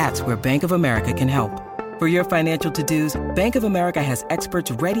 That's where Bank of America can help. For your financial to-dos, Bank of America has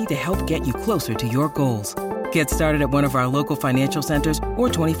experts ready to help get you closer to your goals. Get started at one of our local financial centers or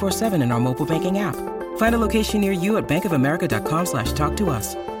 24/7 in our mobile banking app. Find a location near you at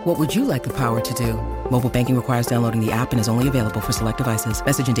bankofamerica.com/talktous. What would you like the power to do? Mobile banking requires downloading the app and is only available for select devices.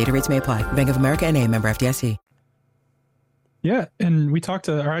 Message and data rates may apply. Bank of America NA, member FDIC. Yeah, and I talked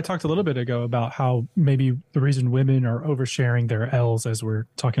a little bit ago about how maybe the reason women are oversharing their L's, as we're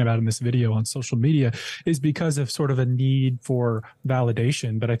talking about in this video on social media, is because of sort of a need for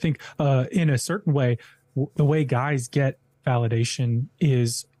validation. But I think in a certain way, the way guys get validation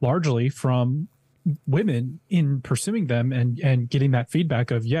is largely from women in pursuing them and getting that feedback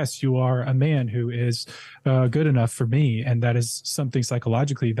of, yes, you are a man who is good enough for me. And that is something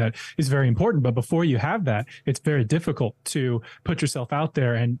psychologically that is very important. But before you have that, it's very difficult to put yourself out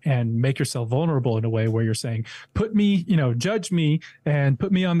there and make yourself vulnerable in a way where you're saying, put me, judge me and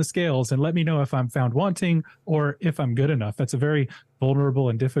put me on the scales and let me know if I'm found wanting or if I'm good enough. That's a very vulnerable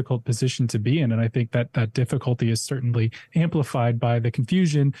and difficult position to be in. And I think that difficulty is certainly amplified by the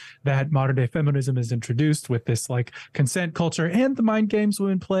confusion that modern day feminism has introduced with this like consent culture and the mind games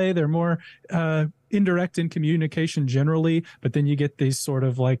women play. They're more indirect in communication generally, but then you get these sort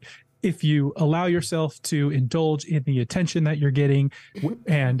of like, if you allow yourself to indulge in the attention that you're getting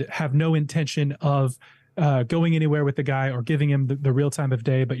and have no intention of going anywhere with the guy or giving him the real time of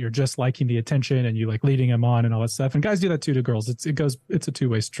day, but you're just liking the attention and you like leading him on and all that stuff. And guys do that too to girls. It's a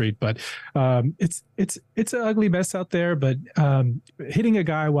two-way street, but it's an ugly mess out there. But hitting a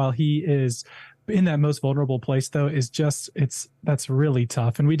guy while he is in that most vulnerable place, though, is that's really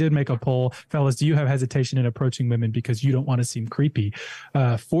tough. And we did make a poll, fellas. Do you have hesitation in approaching women because you don't want to seem creepy?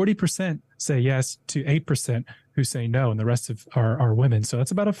 40% say yes to 8% who say no, and the rest of are women. So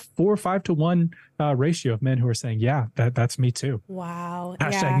that's about a 4 or 5 to 1 ratio of men who are saying, yeah, that's me too. Wow.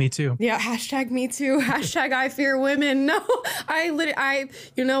 Hashtag me too. Yeah. Hashtag me too. Hashtag I fear women. No,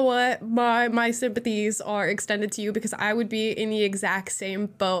 you know what? My sympathies are extended to you because I would be in the exact same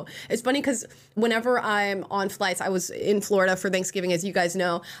boat. It's funny because whenever I'm on flights, I was in Florida for Thanksgiving, as you guys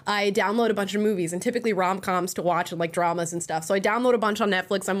know, I download a bunch of movies and typically rom-coms to watch and like dramas and stuff. So I download a bunch on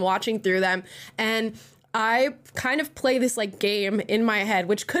Netflix. I'm watching through them and I kind of play this like game in my head,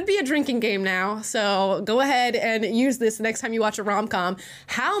 which could be a drinking game now. So go ahead and use this next time you watch a rom-com.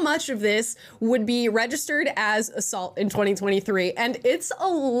 How much of this would be registered as assault in 2023? And it's a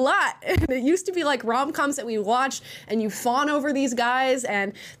lot. It used to be like rom-coms that we watched and you fawn over these guys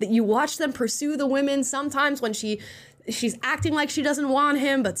and that you watch them pursue the women sometimes when she's acting like she doesn't want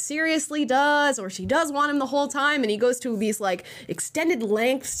him, but seriously does, or she does want him the whole time, and he goes to these like extended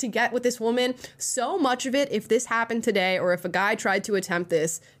lengths to get with this woman. So much of it, if this happened today, or if a guy tried to attempt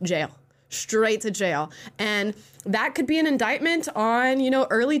this, jail. Straight to jail. And that could be an indictment on, you know,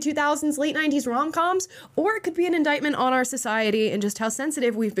 early 2000s, late 90s rom-coms, or it could be an indictment on our society and just how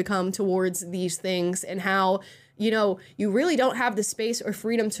sensitive we've become towards these things and how, you know, you really don't have the space or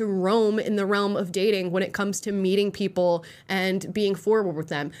freedom to roam in the realm of dating when it comes to meeting people and being forward with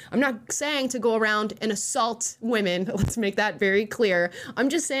them. I'm not saying to go around and assault women. Let's make that very clear. I'm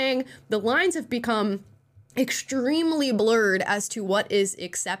just saying the lines have become extremely blurred as to what is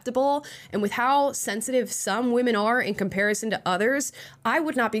acceptable, and with how sensitive some women are in comparison to others, I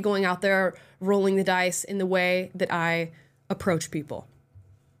would not be going out there rolling the dice in the way that I approach people.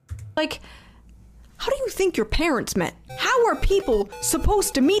 Like, how do you think your parents met? How are people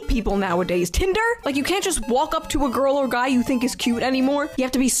supposed to meet people nowadays? Tinder? Like, you can't just walk up to a girl or guy you think is cute anymore. You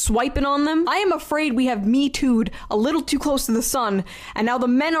have to be swiping on them. I am afraid we have Me Too'd a little too close to the sun, and now the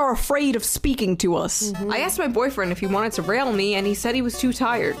men are afraid of speaking to us. I asked my boyfriend if he wanted to rail me, and he said he was too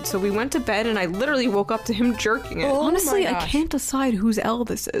tired. So we went to bed, and I literally woke up to him jerking it. Honestly, I can't decide whose L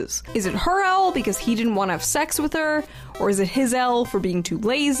this is. Is it her L because he didn't want to have sex with her? Or is it his L for being too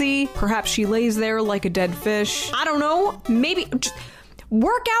lazy? Perhaps she lays there like a dead fish. I don't know. Maybe just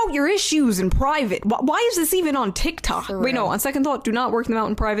work out your issues in private. Why is this even on TikTok? Wait, no, on second thought, do not work them out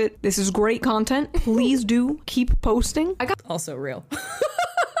in private. This is great content. Please do keep posting. I got also real.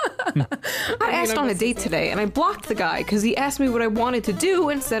 I asked on a date today, and I blocked the guy because he asked me what I wanted to do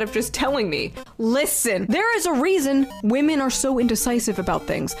instead of just telling me. Listen, there is a reason women are so indecisive about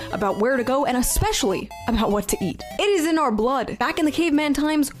things, about where to go, and especially about what to eat. It is in our blood. Back in the caveman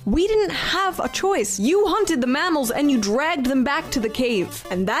times, we didn't have a choice. You hunted the mammals and you dragged them back to the cave,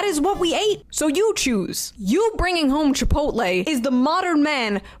 and that is what we ate. So you choose. You bringing home Chipotle is the modern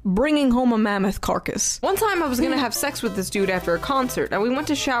man bringing home a mammoth carcass. One time I was gonna have sex with this dude after a concert, and we went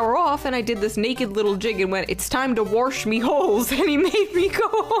to shower off, and I did this naked little jig and went, "It's time to wash me holes," and he made me go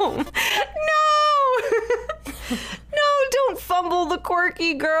home. No! No, don't fumble the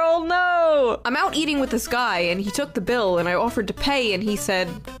quirky girl, no! I'm out eating with this guy, and he took the bill, and I offered to pay, and he said,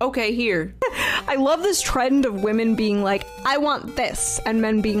 "Okay, here." I love this trend of women being like, "I want this," and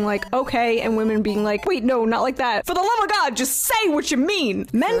men being like, "Okay," and women being like, "Wait, no, not like that. For the love of God, just say what you mean."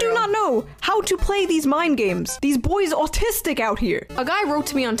 Men do not know how to play these mind games. These boys autistic out here. A guy wrote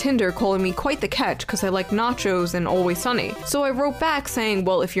to me on Tinder calling me quite the catch because I like nachos and Always Sunny. So I wrote back saying,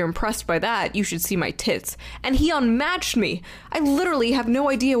 well, if you're impressed by that, you should see my tits. And he unmatched me. I literally have no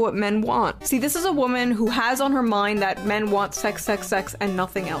idea what men want. See, this is a woman who has on her mind that men want sex, sex, sex, and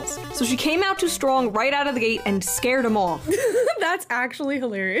nothing else. So she came out too strong right out of the gate and scared him off. That's actually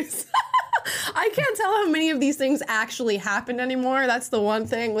hilarious. I can't tell how many of these things actually happened anymore. That's the one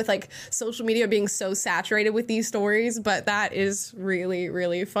thing with like social media being so saturated with these stories, but that is really,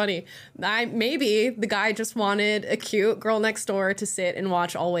 really funny. Maybe the guy just wanted a cute girl next door to sit and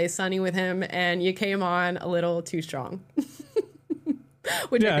watch Always Sunny with him, and you came on a little too strong.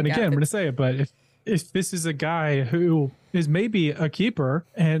 Yeah, and again, I'm going to say it, but if this is a guy who is maybe a keeper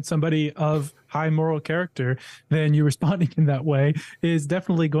and somebody of high moral character, then you responding in that way is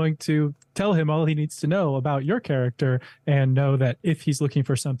definitely going to tell him all he needs to know about your character, and know that if he's looking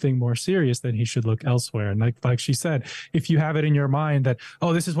for something more serious, then he should look elsewhere. And like she said, if you have it in your mind that,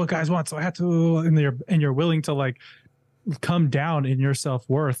 oh, this is what guys want, so I have to, and you're willing to like come down in your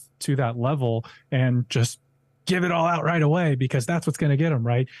self-worth to that level and just give it all out right away because that's what's going to get them,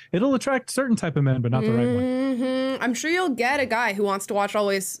 right? It'll attract certain type of men, but not the right one. I'm sure you'll get a guy who wants to watch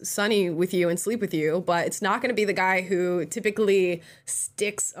Always Sunny with you and sleep with you, but it's not going to be the guy who typically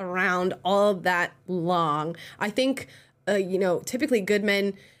sticks around all that long. I think, typically good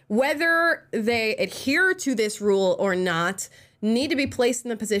men, whether they adhere to this rule or not, need to be placed in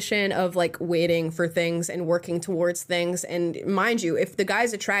the position of like waiting for things and working towards things. And mind you, if the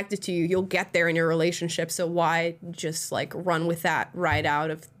guy's attracted to you, you'll get there in your relationship. So why just like run with that right out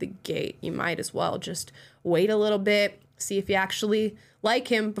of the gate? You might as well just wait a little bit, see if you actually like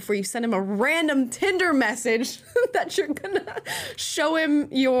him before you send him a random Tinder message that you're gonna show him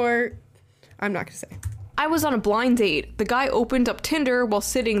your... I'm not gonna say. I was on a blind date. The guy opened up Tinder while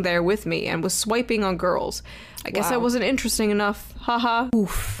sitting there with me and was swiping on girls. I guess I wasn't interesting enough. Haha.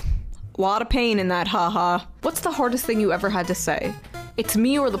 Oof. Lot of pain in that, haha. What's the hardest thing you ever had to say? It's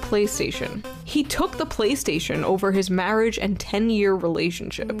me or the PlayStation. He took the PlayStation over his marriage and 10-year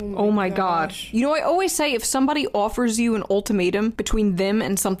relationship. Oh my god. You know, I always say if somebody offers you an ultimatum between them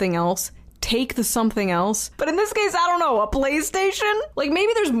and something else, take the something else. But in this case, I don't know, a PlayStation? Like,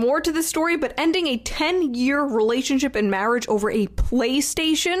 maybe there's more to this story, but ending a 10-year relationship and marriage over a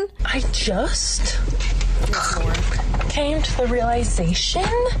PlayStation? I just came to the realization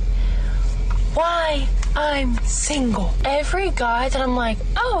why I'm single. Every guy that I'm like,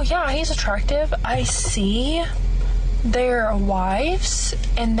 oh yeah, he's attractive, I see their wives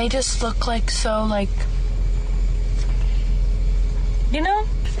and they just look like so, like, you know,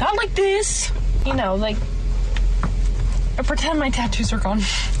 not like this, you know, like, I pretend my tattoos are gone.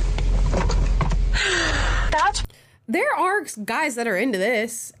 There are guys that are into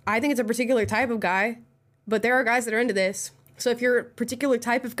this. I think it's a particular type of guy, but there are guys that are into this. So if your particular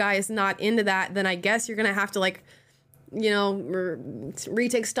type of guy is not into that, then I guess you're going to have to, like, you know,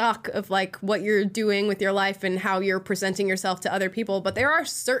 retake stock of, like, what you're doing with your life and how you're presenting yourself to other people. But there are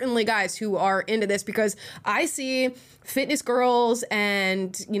certainly guys who are into this, because I see fitness girls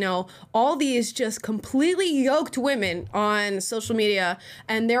and, you know, all these just completely yoked women on social media,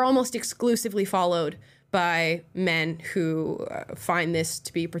 and they're almost exclusively followed by men who find this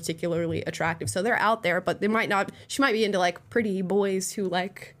to be particularly attractive. So they're out there, but they might not, she might be into, like, pretty boys who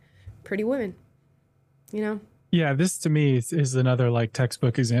like pretty women, you know? Yeah, this to me is another, like,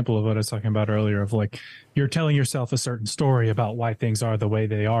 textbook example of what I was talking about earlier, of, like, you're telling yourself a certain story about why things are the way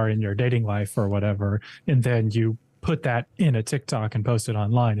they are in your dating life or whatever, and then you put that in a TikTok and post it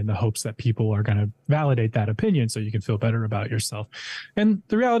online in the hopes that people are going to validate that opinion so you can feel better about yourself. And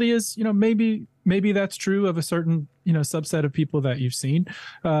the reality is, you know, maybe that's true of a certain, you know, subset of people that you've seen.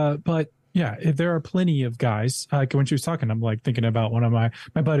 But yeah, if there are plenty of guys, like when she was talking, I'm like thinking about one of my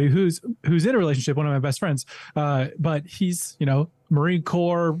buddy who's in a relationship, one of my best friends, but he's, you know, Marine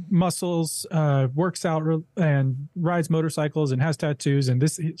Corps muscles, works out and rides motorcycles and has tattoos, and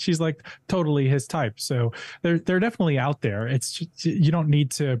she's like totally his type. So they're definitely out there. It's just, you don't need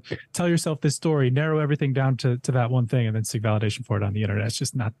to tell yourself this story, narrow everything down to that one thing, and then seek validation for it on the internet. It's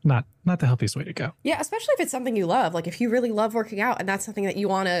just not the healthiest way to go. Yeah, especially if it's something you love. Like, if you really love working out and that's something that you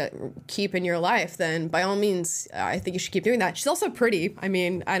want to keep in your life, then by all means, I think you should keep doing that. She's also pretty. I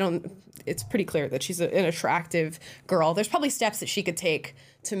mean, it's pretty clear that she's an attractive girl. There's probably steps that she could take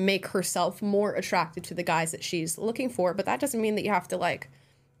to make herself more attractive to the guys that she's looking for, but that doesn't mean that you have to, like,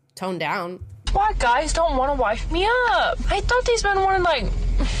 tone down. Why guys don't want to wife me up? I thought these men wanted, like,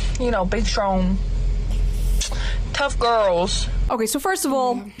 you know, big, strong, tough girls. Okay, so first of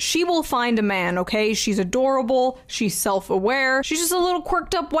all, she will find a man, okay? She's adorable, she's self-aware, she's just a little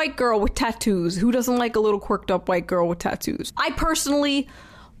quirked up white girl with tattoos. Who doesn't like a little quirked up white girl with tattoos? I personally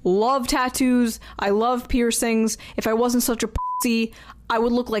love tattoos. I love piercings. If I wasn't such a pussy, I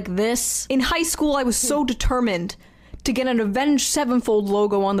would look like this. In high school, I was so determined to get an Avenged Sevenfold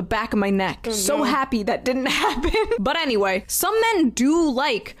logo on the back of my neck. So happy that didn't happen. But anyway, some men do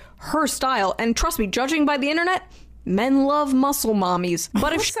like her style, and trust me, judging by the internet, men love muscle mommies.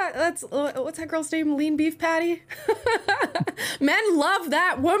 But if what's that girl's name? Lean Beef Patty? Men love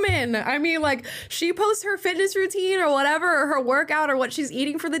that woman. I mean, like, she posts her fitness routine or whatever, or her workout or what she's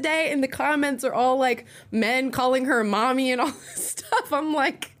eating for the day, and the comments are all like men calling her mommy and all this stuff. I'm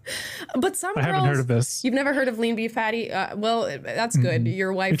like, but some girls... I haven't heard of this. You've never heard of Lean Beef Patty? Well, that's good.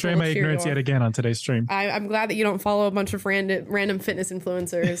 Your wife betrayed my ignorance yet again on today's stream. I'm glad that you don't follow a bunch of random fitness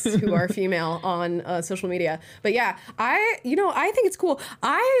influencers who are female on social media. But yeah, I think it's cool.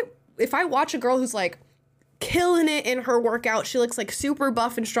 If I watch a girl who's like killing it in her workout, she looks like super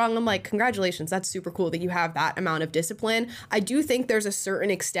buff and strong, I'm like, congratulations, that's super cool that you have that amount of discipline. I do think there's a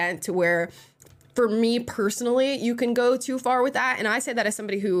certain extent to where, for me personally, you can go too far with that. And I say that as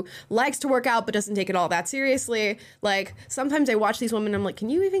somebody who likes to work out but doesn't take it all that seriously. Like, sometimes I watch these women and I'm like,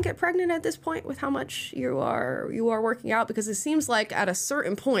 can you even get pregnant at this point with how much you are working out? Because it seems like at a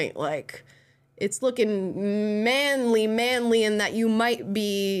certain point, like, it's looking manly in that you might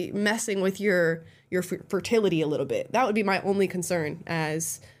be messing with your fertility a little bit. That would be my only concern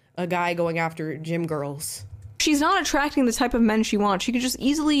as a guy going after gym girls. She's not attracting the type of men she wants. She could just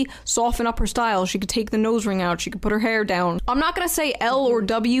easily soften up her style. She could take the nose ring out. She could put her hair down. I'm not going to say L or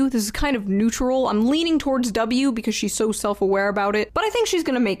W. This is kind of neutral. I'm leaning towards W because she's so self-aware about it. But I think she's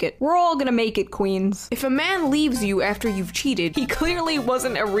going to make it. We're all going to make it, queens. If a man leaves you after you've cheated, he clearly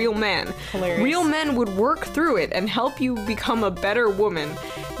wasn't a real man. Hilarious. Real men would work through it and help you become a better woman.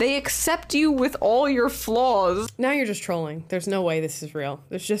 They accept you with all your flaws. Now you're just trolling. There's no way this is real.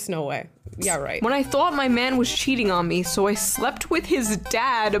 There's just no way. Yeah, right. When I thought my man was cheating on me, so I slept with his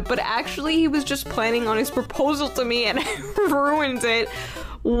dad, but actually he was just planning on his proposal to me and I ruined it.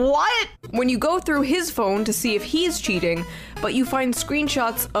 What? When you go through his phone to see if he's cheating, but you find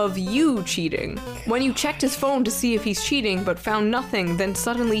screenshots of you cheating. When you checked his phone to see if he's cheating, but found nothing, then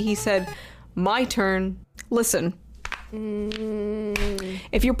suddenly he said, "My turn." Listen.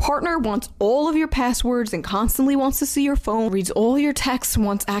 If your partner wants all of your passwords and constantly wants to see your phone, reads all your texts,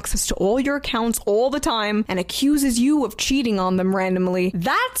 wants access to all your accounts all the time, and accuses you of cheating on them randomly,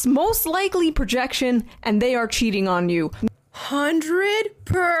 that's most likely projection, and they are cheating on you.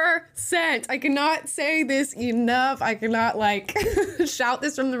 100%. I cannot say this enough. I cannot shout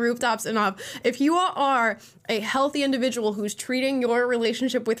this from the rooftops enough. If you are a healthy individual who's treating your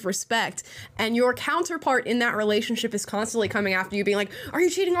relationship with respect and your counterpart in that relationship is constantly coming after you being like, "Are you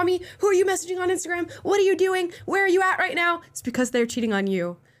cheating on me? Who are you messaging on Instagram? What are you doing? Where are you at right now?" It's because they're cheating on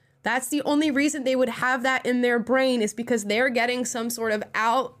you. That's the only reason they would have that in their brain, is because they're getting some sort of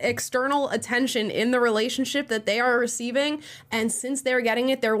external attention in the relationship that they are receiving. And since they're getting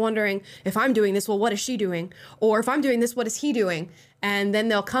it, they're wondering, if I'm doing this, well, what is she doing? Or if I'm doing this, what is he doing? And then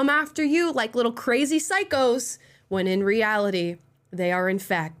they'll come after you like little crazy psychos, when in reality, they are in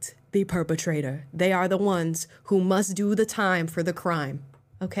fact the perpetrator. They are the ones who must do the time for the crime.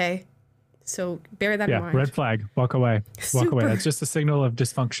 Okay? So bear that in mind. Red flag. Walk away. Walk away. That's just a signal of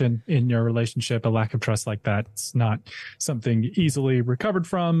dysfunction in your relationship, a lack of trust like that. It's not something easily recovered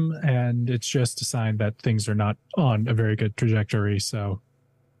from, and it's just a sign that things are not on a very good trajectory. So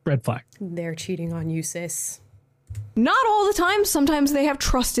red flag. They're cheating on you, sis. Not all the time. Sometimes they have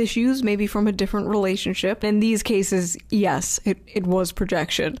trust issues, maybe from a different relationship. In these cases, yes, it was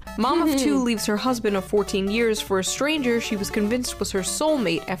projection. Mom of two leaves her husband of 14 years for a stranger she was convinced was her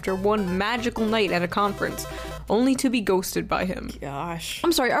soulmate after one magical night at a conference, only to be ghosted by him. Gosh.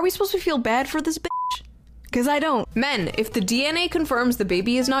 I'm sorry, are we supposed to feel bad for this bitch? Because I don't. Men, if the DNA confirms the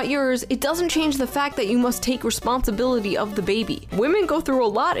baby is not yours, it doesn't change the fact that you must take responsibility of the baby. Women go through a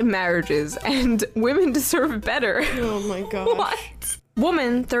lot in marriages, and women deserve better. Oh my gosh. What?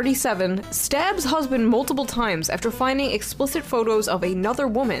 Woman, 37, stabs husband multiple times after finding explicit photos of another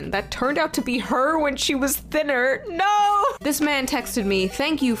woman that turned out to be her when she was thinner. No! This man texted me,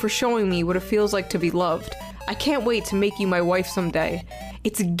 "Thank you for showing me what it feels like to be loved. I can't wait to make you my wife someday."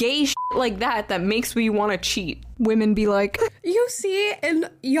 It's gay shit like that that makes me want to cheat. Women be like, you see, and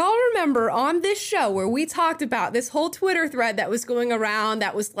y'all remember on this show where we talked about this whole Twitter thread that was going around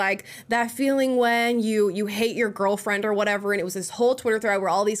that was like that feeling when you hate your girlfriend or whatever, and it was this whole Twitter thread where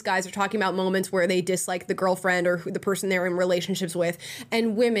all these guys are talking about moments where they dislike the girlfriend or the person they're in relationships with,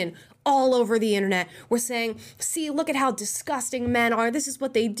 and women all over the internet were saying, "See, look at how disgusting men are. This is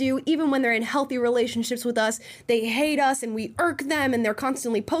what they do. Even when they're in healthy relationships with us, they hate us and we irk them, and they're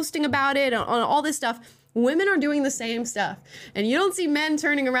constantly posting about it on all this stuff." Women are doing the same stuff. And you don't see men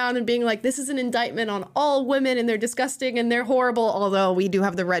turning around and being like, this is an indictment on all women and they're disgusting and they're horrible. Although we do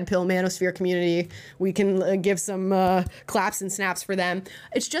have the red pill manosphere community. We can give some claps and snaps for them.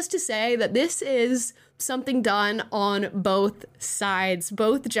 It's just to say that this is something done on both sides.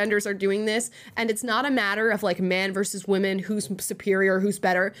 Both genders are doing this. And it's not a matter of like man versus women, who's superior, who's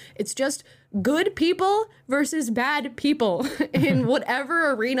better. It's just good people versus bad people in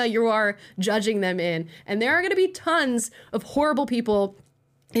whatever arena you are judging them in. And there are going to be tons of horrible people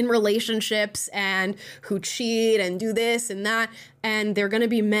in relationships and who cheat and do this and that. And they're going to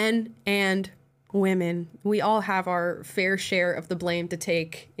be men and women. We all have our fair share of the blame to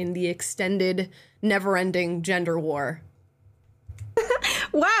take in the extended, never-ending gender war.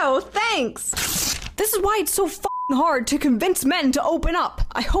 Wow, thanks! This is why it's so hard to convince men to open up.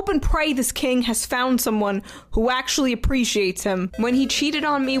 I hope and pray this king has found someone who actually appreciates him. When he cheated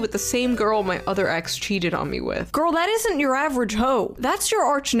on me with the same girl my other ex cheated on me with. Girl, that isn't your average hoe. That's your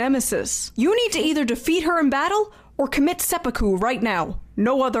arch nemesis. You need to either defeat her in battle or commit seppuku right now.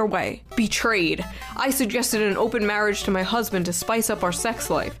 No other way. Betrayed. I suggested an open marriage to my husband to spice up our sex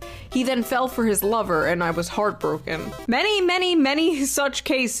life. He then fell for his lover and I was heartbroken. Many such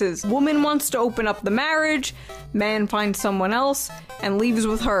cases. Woman wants to open up the marriage, man finds someone else and leaves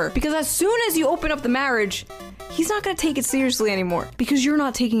with her. Because as soon as you open up the marriage, he's not going to take it seriously anymore. Because you're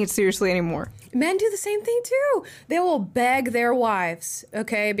not taking it seriously anymore. Men do the same thing too. They will beg their wives,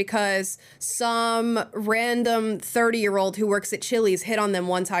 okay, because some random 30-year-old who works at Chili's hit on them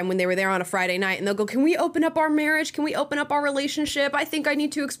one time when they were there on a Friday night, and they'll go, "Can we open up our marriage? Can we open up our relationship? I think I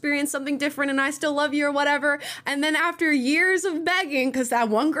need to experience something different and I still love you," or whatever. And then after years of begging, because that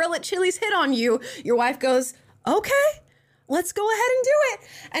one girl at Chili's hit on you, your wife goes, "Okay, let's go ahead and do it.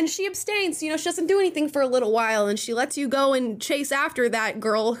 And she abstains, you know, she doesn't do anything for a little while, and she lets you go and chase after that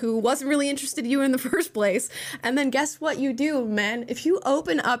girl who wasn't really interested in you in the first place. And then guess what you do, men? If you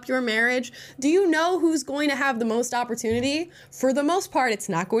open up your marriage, do you know who's going to have the most opportunity? For the most part, it's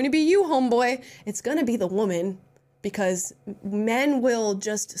not going to be you, homeboy. It's going to be the woman. Because men will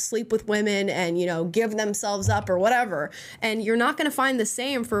just sleep with women and, you know, give themselves up or whatever. And you're not going to find the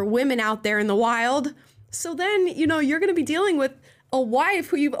same for women out there in the wild. So then, you know, you're going to be dealing with a wife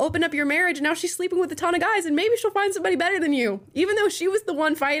who you've opened up your marriage, and now she's sleeping with a ton of guys, and maybe she'll find somebody better than you, even though she was the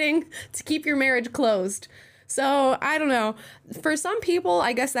one fighting to keep your marriage closed. So I don't know. For some people,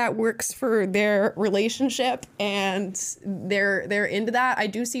 I guess that works for their relationship and they're into that. I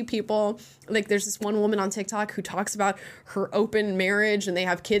do see people, like there's this one woman on TikTok who talks about her open marriage, and they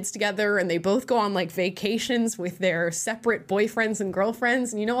have kids together, and they both go on like vacations with their separate boyfriends and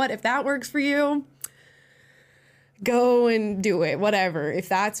girlfriends. And you know what? If that works for you, go and do it, whatever, if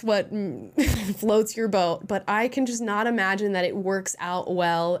that's what floats your boat. But I can just not imagine that it works out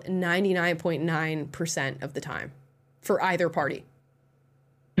well 99.9% of the time for either party.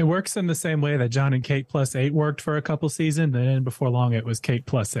 It works in the same way that John and Kate plus 8 worked for a couple seasons, and then before long it was Kate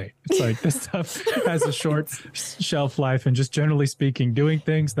plus 8. It's like this stuff has a short shelf life, and just generally speaking, doing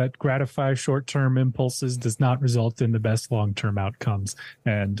things that gratify short-term impulses does not result in the best long-term outcomes.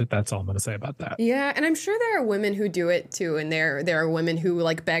 And that's all I'm going to say about that. Yeah, and I'm sure there are women who do it too, and there are women who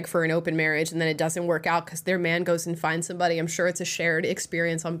like beg for an open marriage and then it doesn't work out because their man goes and finds somebody. I'm sure it's a shared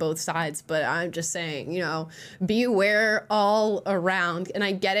experience on both sides, but I'm just saying, you know, be aware all around. And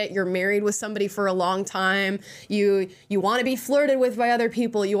I get it, you're married with somebody for a long time, you want to be flirted with by other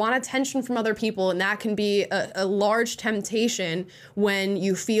people, you want attention from other people, and that can be a large temptation when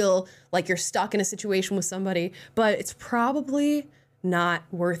you feel like you're stuck in a situation with somebody. But it's probably not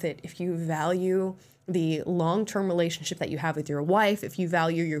worth it if you value the long-term relationship that you have with your wife, if you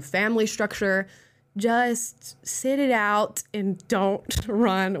value your family structure. Just sit it out and don't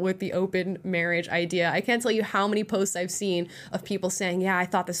run with the open marriage idea. I can't tell you how many posts I've seen of people saying, yeah, I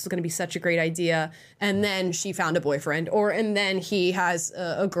thought this was going to be such a great idea, and then she found a boyfriend, and then he has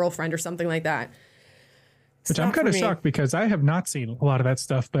a girlfriend or something like that. Which I'm kind of shocked, because I have not seen a lot of that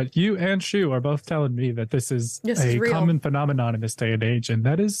stuff, but you and Shoe are both telling me that this is a common phenomenon in this day and age. And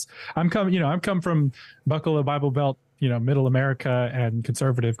that is, I'm come from buckle a Bible belt, you know, middle America and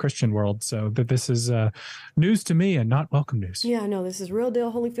conservative Christian world. So that this is news to me and not welcome news. Yeah, no, this is real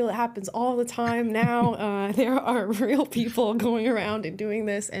deal Holyfield. It happens all the time now. There are real people going around and doing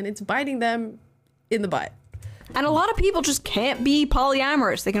this, and it's biting them in the butt. And a lot of people just can't be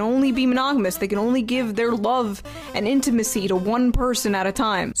polyamorous. They can only be monogamous. They can only give their love and intimacy to one person at a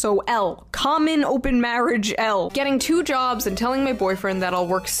time. So L, common open marriage L. Getting 2 jobs and telling my boyfriend that I'll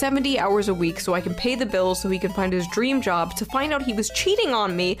work 70 hours a week so I can pay the bills so he can find his dream job, to find out he was cheating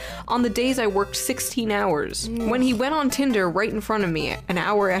on me on the days I worked 16 hours. When he went on Tinder right in front of me an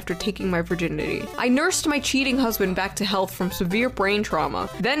hour after taking my virginity. I nursed my cheating husband back to health from severe brain trauma.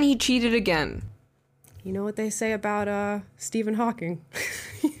 Then he cheated again. You know what they say about Stephen Hawking?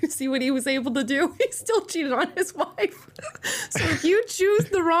 You see what he was able to do? He still cheated on his wife. So if you choose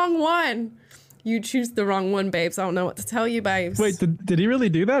the wrong one, you choose the wrong one, babes. I don't know what to tell you, babes. Wait, did he really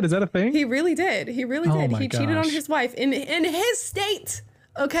do that? Is that a thing? He really did. He really did. He cheated on his wife in his state,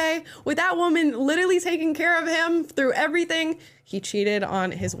 okay? With that woman literally taking care of him through everything, he cheated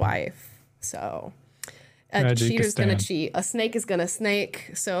on his wife. So... a cheater's gonna cheat. A snake is gonna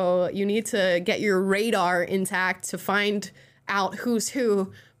snake. So you need to get your radar intact to find out who's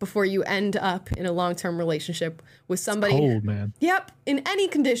who before you end up in a long-term relationship with somebody. It's cold, man. Yep. In any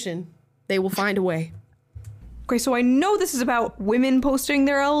condition, they will find a way. Okay, so I know this is about women posting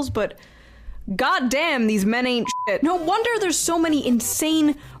their L's, but goddamn, these men ain't shit. No wonder there's so many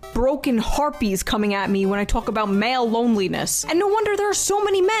insane, broken harpies coming at me when I talk about male loneliness. And no wonder there are so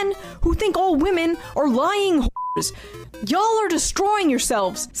many men who think all women are lying whores. Y'all are destroying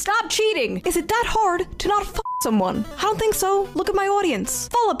yourselves. Stop cheating. Is it that hard to not fuck someone? I don't think so. Look at my audience.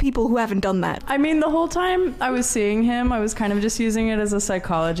 Full of people who haven't done that. I mean, the whole time I was seeing him, I was kind of just using it as a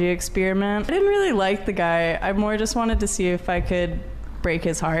psychology experiment. I didn't really like the guy. I more just wanted to see if I could break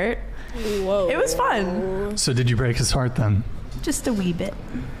his heart. Whoa. It was fun. So did you break his heart then? Just a wee bit.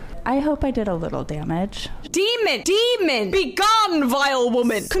 I hope I did a little damage. Demon! Be gone, vile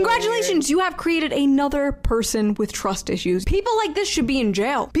woman! Congratulations, you have created another person with trust issues. People like this should be in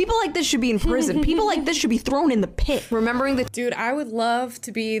jail. People like this should be in prison. People like this should be thrown in the pit. Remembering that... Dude, I would love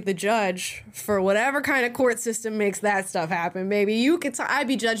to be the judge for whatever kind of court system makes that stuff happen, baby. I'd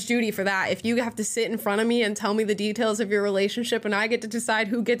be Judge Judy for that. If you have to sit in front of me and tell me the details of your relationship and I get to decide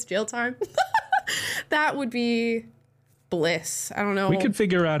who gets jail time, that would be bliss. I don't know. We could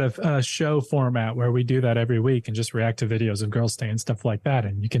figure out a show format where we do that every week and just react to videos of girls saying stuff like that.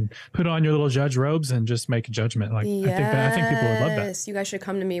 And you can put on your little judge robes and just make a judgment. Like, yes. I think people would love that. You guys should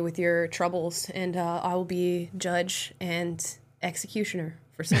come to me with your troubles, and I will be judge and executioner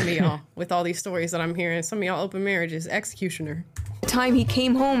for some of y'all with all these stories that I'm hearing. Some of y'all open marriages, executioner. Time he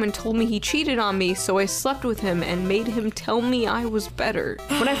came home and told me he cheated on me, so I slept with him and made him tell me I was better.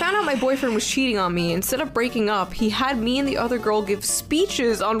 When I found out my boyfriend was cheating on me, instead of breaking up, he had me and the other girl give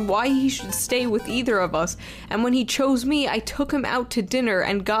speeches on why he should stay with either of us, and when he chose me, I took him out to dinner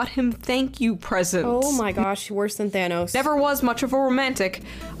and got him thank you presents. Oh my gosh, worse than Thanos. Never was much of a romantic.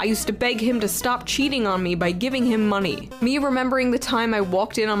 I used to beg him to stop cheating on me by giving him money. Me remembering the time I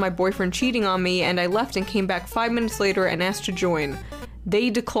walked in on my boyfriend cheating on me, and I left and came back 5 minutes later and asked to join.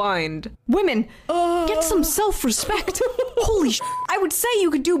 They declined. Women, get some self-respect. Holy sh**, I would say you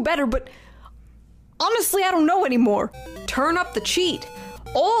could do better, but honestly, I don't know anymore. Turn up the cheat.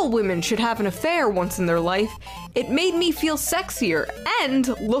 All women should have an affair once in their life. It made me feel sexier and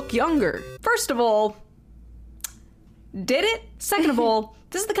look younger. First of all, did it? Second of all,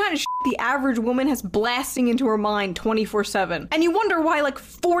 this is the kind of shit the average woman has blasting into her mind 24/7. And you wonder why like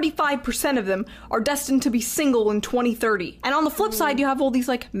 45% of them are destined to be single in 2030. And on the flip side, you have all these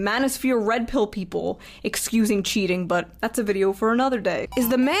like manosphere red pill people excusing cheating, but that's a video for another day. Is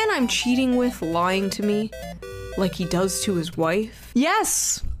the man I'm cheating with lying to me like he does to his wife?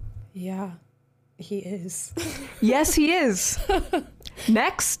 Yes. Yeah, he is. Yes, he is.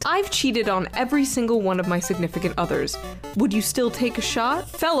 Next, I've cheated on every single one of my significant others. Would you still take a shot?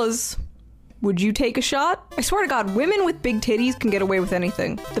 Fellas, would you take a shot? I swear to God, women with big titties can get away with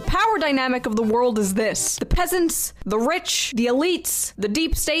anything. The power dynamic of the world is this. The peasants, the rich, the elites, the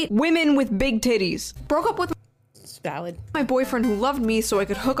deep state, women with big titties. Broke up with Valid. my boyfriend who loved me so I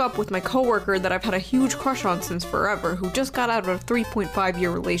could hook up with my coworker that I've had a huge crush on since forever, who just got out of a 3.5-year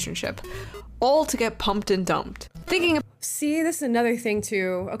relationship. All to get pumped and dumped. See, this is another thing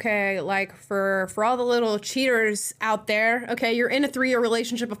too. Okay, like for all the little cheaters out there, okay, you're in a 3-year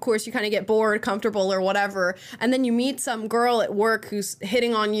relationship, of course, you kind of get bored, comfortable, or whatever, and then you meet some girl at work who's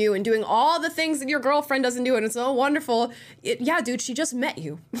hitting on you and doing all the things that your girlfriend doesn't do, and it's so wonderful. Yeah, dude, she just met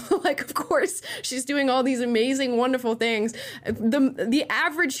you. Like, of course, she's doing all these amazing, wonderful things. The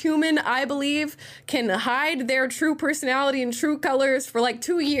average human, I believe, can hide their true personality and true colors for like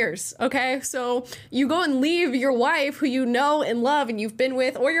 2 years, okay? So you go and leave your wife who you know and love and you've been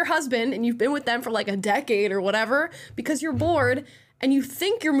with, or your husband, and you've been with them for like a decade or whatever, because you're bored and you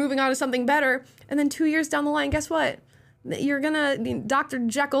think you're moving on to something better, and then 2 years down the line, guess what? You're gonna Dr.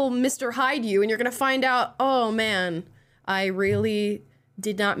 Jekyll, Mr. Hyde you, and you're gonna find out, oh man, I really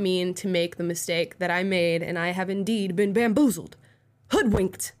did not mean to make the mistake that I made, and I have indeed been bamboozled,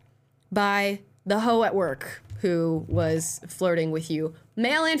 hoodwinked by the hoe at work who was flirting with you,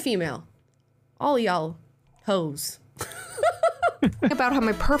 male and female. All y'all hoes. About how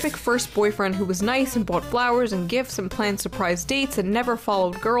my perfect first boyfriend who was nice and bought flowers and gifts and planned surprise dates and never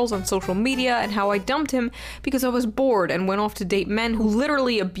followed girls on social media, and how I dumped him because I was bored and went off to date men who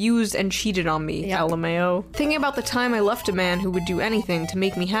literally abused and cheated on me. Yep. LMAO. Thinking about the time I left a man who would do anything to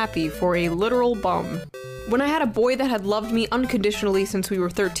make me happy for a literal bum. When I had a boy that had loved me unconditionally since we were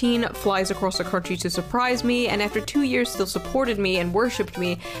 13, flies across the country to surprise me, and after 2 years still supported me and worshipped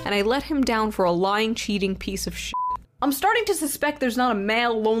me, and I let him down for a lying, cheating piece of shit. I'm starting to suspect there's not a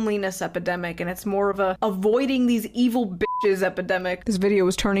male loneliness epidemic, and it's more of a avoiding these evil bitches epidemic. This video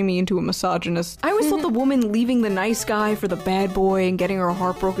is turning me into a misogynist. I always thought the woman leaving the nice guy for the bad boy and getting her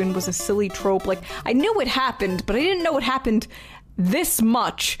heart broken was a silly trope. Like, I knew it happened, but I didn't know it happened this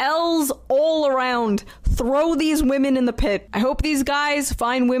much. L's all around. Throw these women in the pit. I hope these guys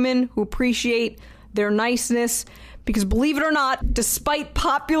find women who appreciate their niceness, because believe it or not, despite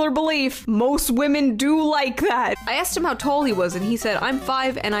popular belief, most women do like that. I asked him how tall he was, and he said, I'm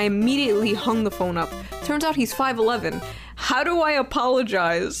 5, and I immediately hung the phone up. Turns out he's 5'11". How do I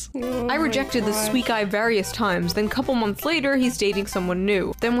apologize? I rejected this sweet guy various times, then a couple months later, he's dating someone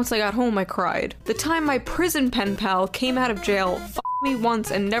new. Then once I got home, I cried. The time my prison pen pal came out of jail, f***ed me once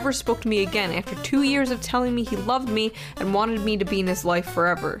and never spoke to me again after 2 years of telling me he loved me and wanted me to be in his life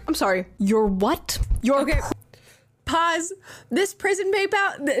forever. I'm sorry, you're what? You're okay. Pause. This prison pen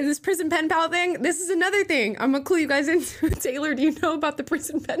pal thing, this is another thing. I'm gonna clue you guys into. Taylor, do you know about the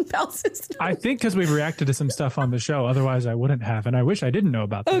prison pen pal system? I think because we've reacted to some stuff on the show. Otherwise, I wouldn't have. And I wish I didn't know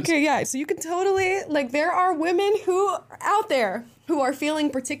about this. Okay, yeah. So you can totally, like, there are women who are out there who are feeling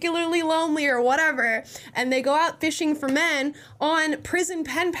particularly lonely or whatever, and they go out fishing for men on prison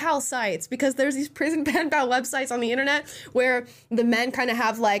pen pal sites, because there's these prison pen pal websites on the internet where the men kind of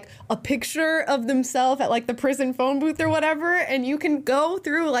have like a picture of themselves at like the prison phone booth or whatever, and you can go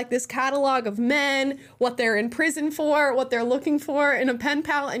through like this catalog of men, what they're in prison for, what they're looking for in a pen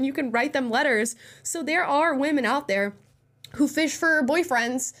pal, and you can write them letters. So there are women out there who fish for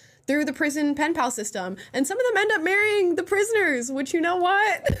boyfriends through the prison pen pal system. And some of them end up marrying the prisoners, which, you know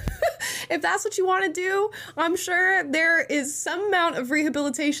what? If that's what you want to do, I'm sure there is some amount of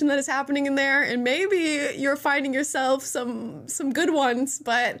rehabilitation that is happening in there, and maybe you're finding yourself some good ones,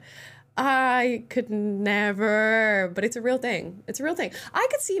 but I could never. But it's a real thing. It's a real thing. I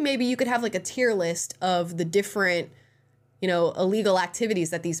could see maybe you could have like a tier list of the different, illegal activities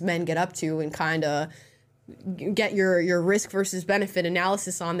that these men get up to, and kind of get your risk versus benefit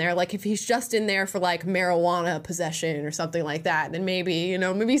analysis on there. Like if he's just in there for like marijuana possession or something like that, then maybe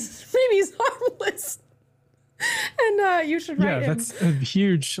he's harmless. And you should write him. Yeah, that's a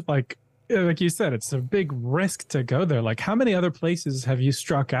huge, like you said, it's a big risk to go there. Like how many other places have you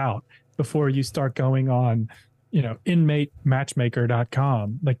struck out before you start going on,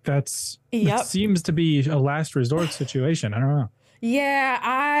 inmatematchmaker.com? Like it seems to be a last resort situation. I don't know.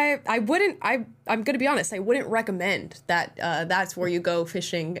 Yeah, I'm going to be honest, I wouldn't recommend that that's where you go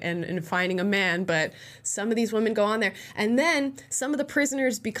fishing and finding a man, but some of these women go on there. And then some of the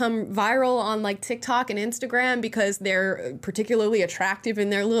prisoners become viral on like TikTok and Instagram because they're particularly attractive in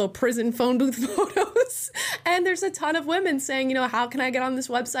their little prison phone booth photos. And there's a ton of women saying, how can I get on this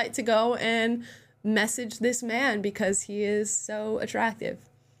website to go and message this man because he is so attractive?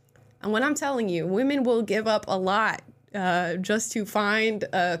 And when I'm telling you, women will give up a lot just to find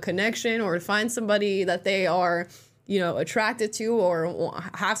a connection or to find somebody that they are, attracted to or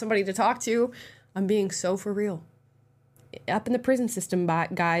have somebody to talk to. I'm being so for real. Up in the prison system,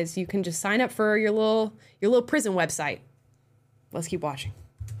 guys, you can just sign up for your little prison website. Let's keep watching.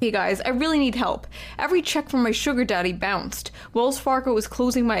 Hey guys, I really need help. Every check from my sugar daddy bounced. Wells Fargo is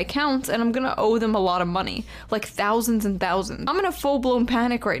closing my accounts and I'm gonna owe them a lot of money. Like thousands and thousands. I'm in a full-blown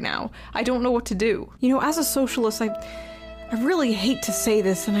panic right now. I don't know what to do. As a socialist, I really hate to say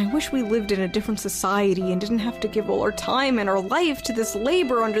this, and I wish we lived in a different society and didn't have to give all our time and our life to this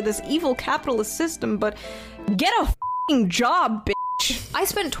labor under this evil capitalist system, but get a f***ing job, bitch! I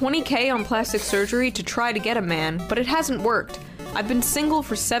spent $20K on plastic surgery to try to get a man, but it hasn't worked. I've been single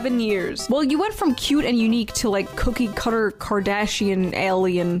for 7 years. Well, you went from cute and unique to like cookie cutter Kardashian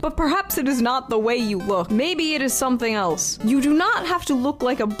alien, but perhaps it is not the way you look. Maybe it is something else. You do not have to look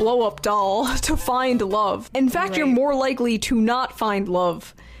like a blow-up doll to find love. In fact, You're more likely to not find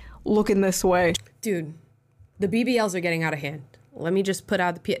love looking this way. Dude, the BBLs are getting out of hand. Let me just put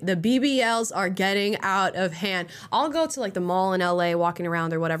out the BBLs are getting out of hand. I'll go to like the mall in LA walking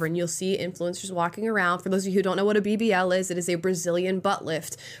around or whatever, and you'll see influencers walking around. For those of you who don't know what a BBL is, it is a Brazilian butt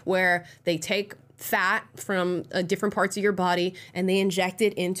lift where they take fat from different parts of your body and they inject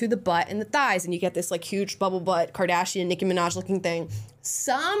it into the butt and the thighs, and you get this like huge bubble butt, Kardashian, Nicki Minaj looking thing.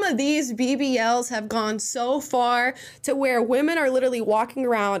 Some of these BBLs have gone so far to where women are literally walking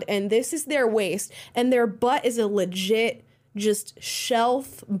around and this is their waist and their butt is a legit just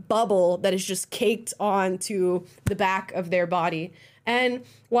shelf bubble that is just caked onto the back of their body. And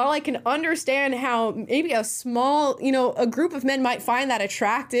while I can understand how maybe a small, a group of men might find that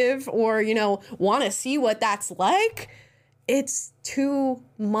attractive or, want to see what that's like, it's too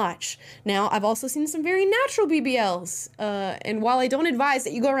much. Now, I've also seen some very natural BBLs. And while I don't advise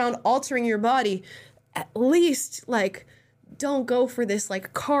that you go around altering your body, at least don't go for this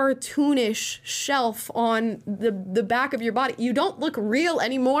cartoonish shelf on the back of your body. You don't look real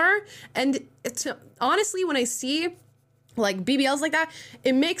anymore. And it's honestly, when I see BBLs like that,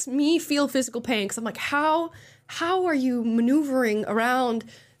 it makes me feel physical pain because I'm like, how are you maneuvering around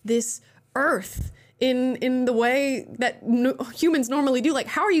this earth in the way that humans normally do?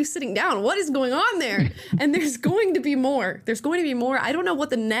 How are you sitting down? What is going on there? And there's going to be more. I don't know what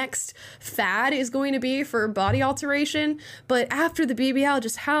the next fad is going to be for body alteration, but after the BBL,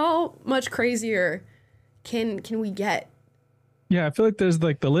 just how much crazier can we get? Yeah, I feel like there's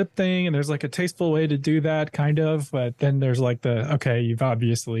the lip thing and there's a tasteful way to do that kind of, but then there's okay, you've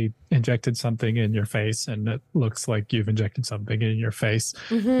obviously injected something in your face and it looks like you've injected something in your face.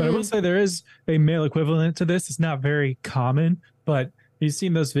 Mm-hmm. But I will say there is a male equivalent to this. It's not very common, but you've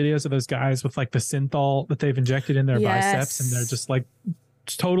seen those videos of those guys with the synthol that they've injected in their biceps and they're just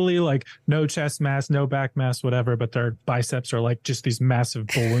totally no chest mass, no back mass, whatever, but their biceps are just these massive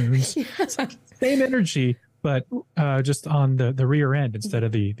balloons. Yes. Same energy, but just on the rear end instead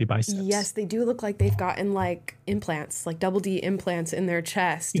of the biceps. Yes, they do look like they've gotten like implants, like double D implants in their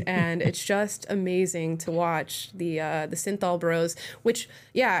chest, and it's just amazing to watch the synthol bros. Which,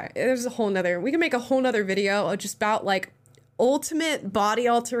 yeah, there's we can make a whole nother video just about like ultimate body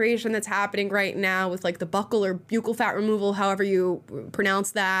alteration that's happening right now with like the buccal or buccal fat removal, however you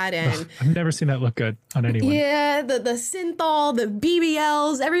pronounce that. And I've never seen that look good on anyone. Yeah, the synthol, the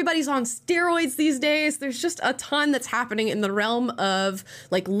BBLs, everybody's on steroids these days. There's just a ton that's happening in the realm of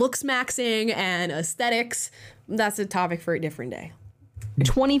like looks maxing and aesthetics. That's a topic for a different day.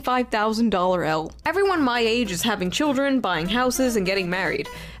 $25,000 L. Everyone my age is having children, buying houses, and getting married.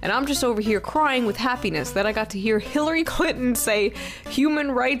 And I'm just over here crying with happiness that I got to hear Hillary Clinton say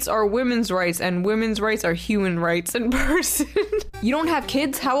human rights are women's rights and women's rights are human rights in person. You don't have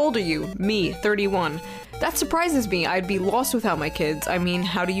kids? How old are you? Me, 31. That surprises me. I'd be lost without my kids. I mean,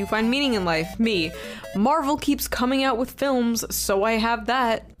 how do you find meaning in life? Me. Marvel keeps coming out with films, so I have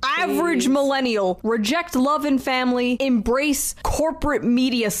that. Average millennial. Reject love and family. Embrace corporate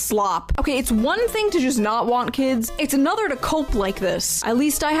media slop. Okay, it's one thing to just not want kids. It's another to cope like this. At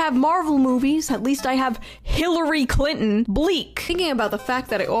least I have Marvel movies. At least I have Hillary Clinton. Bleak. Thinking about the fact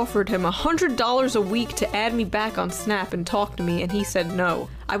that I offered him $100 a week to add me back on Snap and talk to me, and he said no.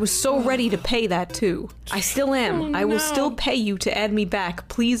 I was so ready to pay that too. I still am. Oh, no. I will still pay you to add me back.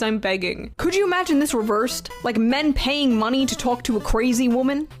 Please, I'm begging. Could you imagine this reversed? Like men paying money to talk to a crazy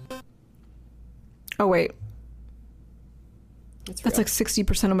woman? Oh, wait. That's like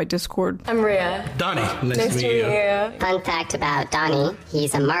 60% of my Discord. I'm Rhea. Donnie, nice to meet you. Fun fact about Donnie,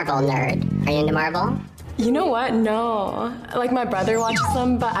 he's a Marvel nerd. Are you into Marvel? You know what? No. Like, my brother watches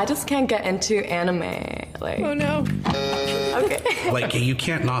them, but I just can't get into anime. Like, Oh no. okay. Like, you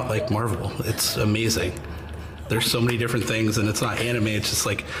can't not like Marvel. It's amazing. There's so many different things, and it's not anime. It's just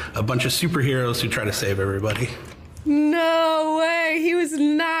like a bunch of superheroes who try to save everybody. No way. He was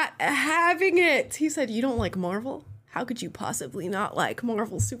not having it. He said, "You don't like Marvel? How could you possibly not like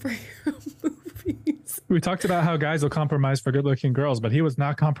Marvel superhero movies?" We talked about how guys will compromise for good-looking girls, but he was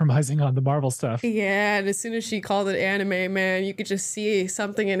not compromising on the Marvel stuff. Yeah, and as soon as she called it anime, man, you could just see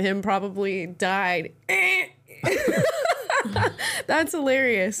something in him probably died. That's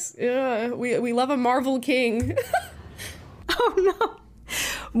hilarious. We love a Marvel king. Oh no.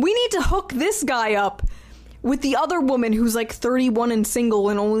 We need to hook this guy up with the other woman who's like 31 and single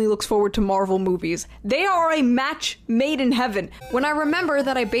and only looks forward to Marvel movies. They are a match made in heaven. When I remember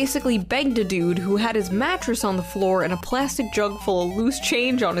that I basically begged a dude who had his mattress on the floor and a plastic jug full of loose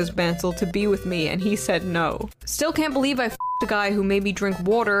change on his mantle to be with me, and he said no. Still can't believe I f***ed a guy who made me drink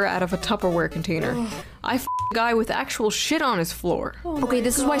water out of a Tupperware container. I f***ed a guy with actual shit on his floor. Okay,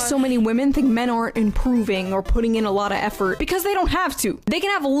 this is why so many women think men aren't improving or putting in a lot of effort, because they don't have to. They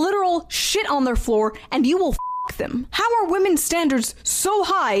can have literal shit on their floor and you will f*** them. How are women's standards so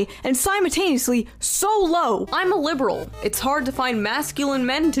high and simultaneously so low? I'm a liberal. It's hard to find masculine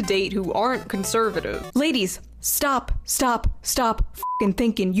men to date who aren't conservative. Ladies, stop f***ing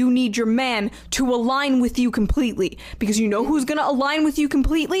thinking you need your man to align with you completely. Because you know who's gonna align with you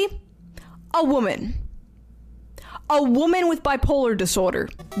completely? A woman. A woman with bipolar disorder.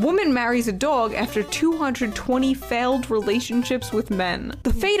 Woman marries a dog after 220 failed relationships with men.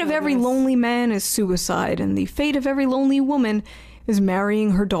 The fate of every lonely man is suicide, and the fate of every lonely woman is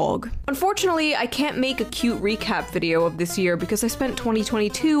marrying her dog. Unfortunately, I can't make a cute recap video of this year because I spent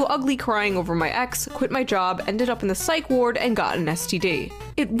 2022 ugly crying over my ex, quit my job, ended up in the psych ward, and got an STD.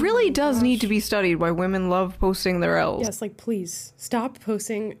 It really does need to be studied why women love posting their L's. Yes, like please stop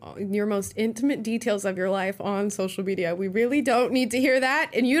posting your most intimate details of your life on social media. We really don't need to hear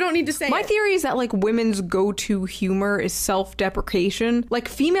that, and you don't need to say My it. theory is that like women's go-to humor is self-deprecation. Like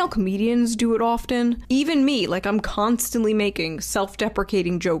female comedians do it often. Even me, like I'm constantly making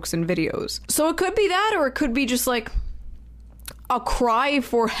self-deprecating jokes and videos. So it could be that, or it could be just like a cry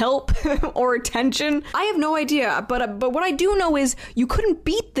for help or attention. I have no idea, but what I do know is you couldn't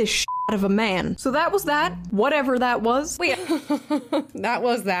beat this shit out of a man. So that was that, whatever that was. Wait. That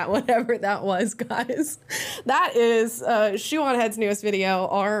was that, whatever that was, guys. That is Shoe0nhead's newest video,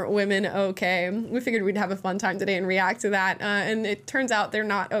 Are Women Okay? We figured we'd have a fun time today and react to that, and it turns out they're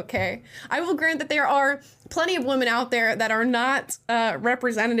not okay. I will grant that there are plenty of women out there that are not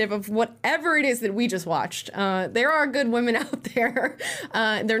representative of whatever it is that we just watched. There are good women out there.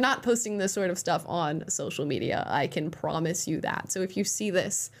 They're not posting this sort of stuff on social media. I can promise you that. So if you see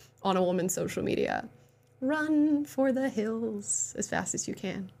this on a woman's social media, run for the hills as fast as you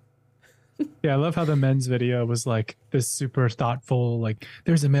can. Yeah, I love how the men's video was like this super thoughtful, like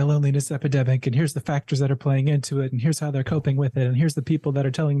there's a male loneliness epidemic and here's the factors that are playing into it and here's how they're coping with it and here's the people that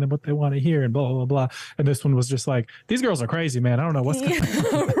are telling them what they want to hear and blah, blah, blah. And this one was just like, these girls are crazy, man. I don't know what's going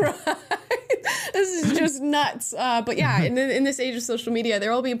on. Right. This is just nuts. But yeah, in this age of social media,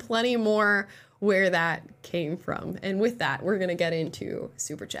 there will be plenty more where that came from. And with that, we're going to get into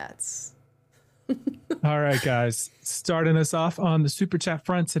Super Chats. All right, guys, starting us off on the super chat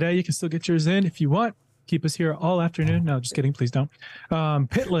front today. You can still get yours in if you want. Keep us here all afternoon. No, just kidding. Please don't.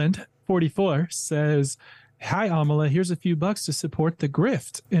 Pitland 44 says, hi, Amala. Here's a few bucks to support the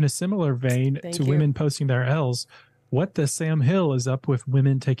grift. In a similar vein to women posting their L's, what the Sam Hill is up with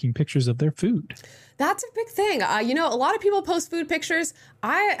women taking pictures of their food? That's a big thing. You know, a lot of people post food pictures.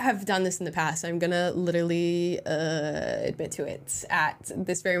 I have done this in the past. I'm going to literally admit to it at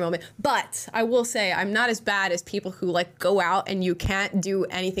this very moment. But I will say I'm not as bad as people who like go out and you can't do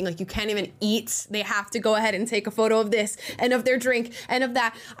anything. Like you can't even eat. They have to go ahead and take a photo of this and of their drink and of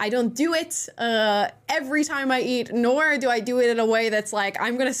that. I don't do it every time I eat, nor do I do it in a way that's like,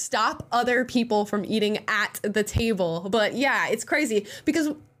 I'm going to stop other people from eating at the table. But yeah, it's crazy because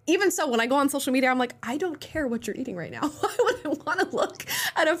even so, when I go on social media, I'm like, I don't care what you're eating right now. Why would I want to look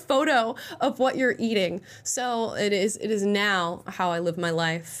at a photo of what you're eating? So it is now how I live my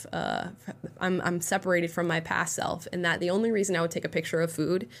life. I'm separated from my past self, and that the only reason I would take a picture of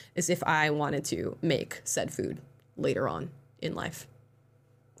food is if I wanted to make said food later on in life.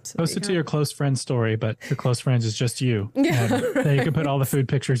 So post it to your close friends story, but your close friends is just you. Yeah, and you can put all the food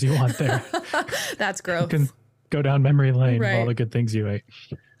pictures you want there. That's gross. You can go down memory lane of all the good things you ate.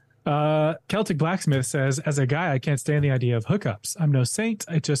 Celtic Blacksmith says, as a guy, I can't stand the idea of hookups. I'm no saint.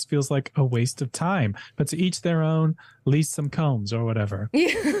 It just feels like a waste of time. But to each their own, lease some combs or whatever.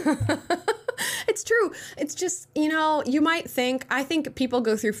 It's true. It's just, you know, you might think, I think people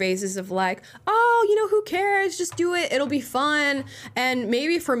go through phases of like, oh, you know, who cares? Just do it. It'll be fun. And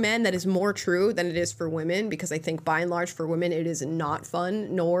maybe for men, that is more true than it is for women, because I think by and large for women, it is not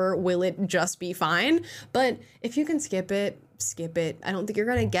fun, nor will it just be fine. But if you can skip it, skip it. I don't think you're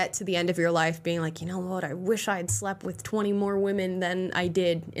going to get to the end of your life being like, you know what? I wish I had slept with 20 more women than I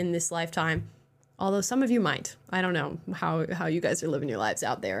did in this lifetime. Although some of you might. I don't know how you guys are living your lives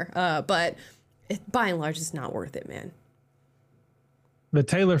out there. But by and large, it's not worth it, man. The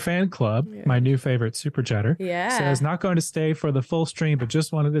Taylor Fan Club, my new favorite super chatter, says, not going to stay for the full stream, but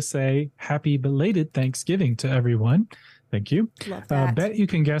just wanted to say happy belated Thanksgiving to everyone. Thank you. Love that. Bet you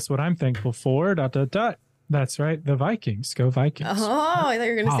can guess what I'm thankful for. ... That's right. The Vikings. Go Vikings. Oh, I thought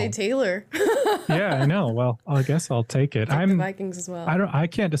you were going to say Taylor. Yeah, I know. Well, I guess I'll take it. I'm the Vikings as well. I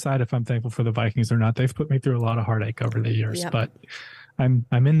can't decide if I'm thankful for the Vikings or not. They've put me through a lot of heartache over the years, but I'm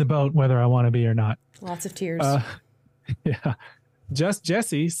in the boat whether I want to be or not. Lots of tears. Yeah. Just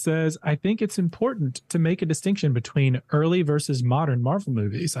Jesse says, I think it's important to make a distinction between early versus modern Marvel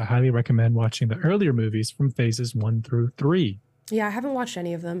movies. I highly recommend watching the earlier movies from phases 1 through 3. Yeah, I haven't watched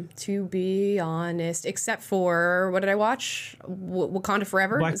any of them, to be honest, except for, what did I watch? Wakanda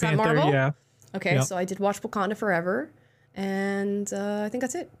Forever? Black Is Panther, that Marvel? yeah. Okay, so I did watch Wakanda Forever, and I think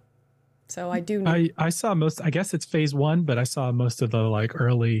that's it. So I do know. I saw most, I guess it's phase 1, but I saw most of the like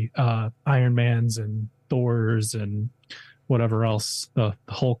early Iron Mans and Thors and whatever else, the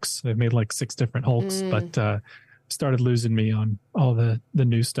Hulks. They've made like 6 different Hulks, but started losing me on all the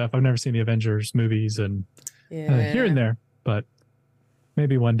new stuff. I've never seen the Avengers movies and here and there, but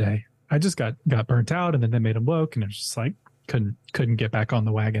maybe one day. I just got burnt out, and then they made them woke, and it's just like couldn't get back on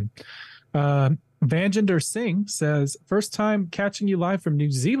the wagon. Vanjinder Singh says, first time catching you live from New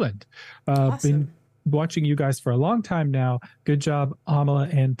Zealand. Awesome. Been watching you guys for a long time now. Good job,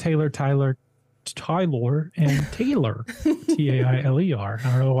 Amala and Tyler and Taylor, Tailer.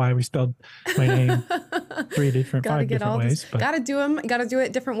 I don't know why we spelled my name 5 different ways. But Gotta do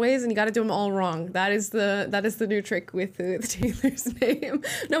it different ways, and you gotta do them all wrong. That is the new trick with Taylor's name.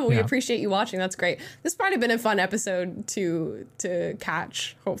 No, but we appreciate you watching. That's great. This might have been a fun episode to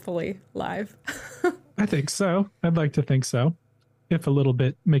catch, hopefully, live. I think so. I'd like to think so. If a little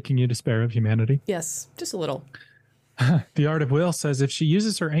bit making you despair of humanity. Yes, just a little. The Art of Will says if she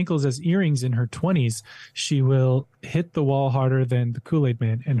uses her ankles as earrings in her 20s, she will hit the wall harder than the Kool-Aid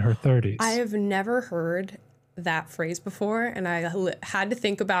Man in her 30s. I have never heard that phrase before, and I had to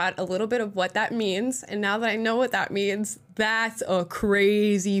think about a little bit of what that means. And now that I know what that means, that's a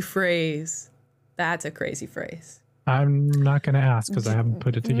crazy phrase. That's a crazy phrase. I'm not going to ask because I haven't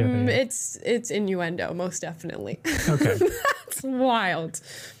put it together yet. It's innuendo, most definitely. Okay. That's wild.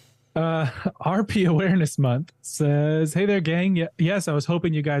 RP Awareness Month says, hey there, gang. Yes, I was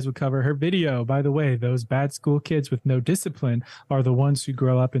hoping you guys would cover her video. By the way, those bad school kids with no discipline are the ones who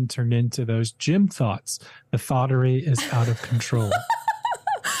grow up and turn into those gym thoughts. The thoughterly is out of control.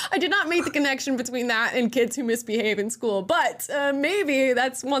 I did not make the connection between that and kids who misbehave in school, but maybe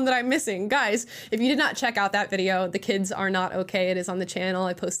that's one that I'm missing. Guys, if you did not check out that video, The Kids Are Not Okay, it is on the channel.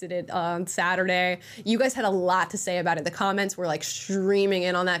 I posted it on Saturday. You guys had a lot to say about it. The comments were like streaming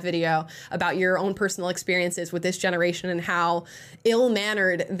in on that video about your own personal experiences with this generation and how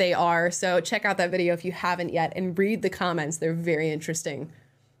ill-mannered they are. So check out that video if you haven't yet and read the comments. They're very interesting.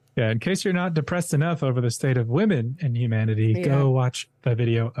 Yeah, in case you're not depressed enough over the state of women and humanity, go watch the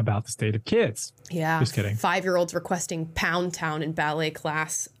video about the state of kids. Yeah. Just kidding. 5-year-olds requesting Pound Town in ballet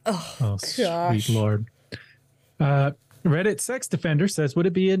class. Oh gosh. Sweet Lord. Reddit Sex Defender says, would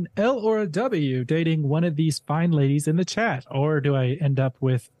it be an L or a W dating one of these fine ladies in the chat? Or do I end up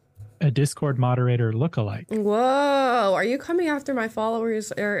with a Discord moderator lookalike? Whoa. Are you coming after my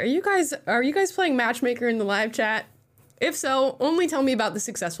followers? Are you guys playing matchmaker in the live chat? If so, only tell me about the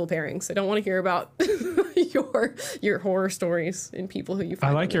successful pairings. I don't want to hear about your horror stories and people who you find.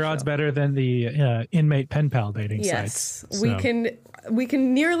 I like your odds better than the inmate pen pal dating sites. Yes, we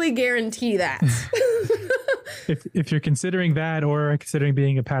can nearly guarantee that. if you're considering that or considering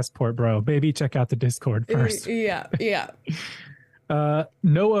being a passport bro, maybe check out the Discord first. Yeah. Noah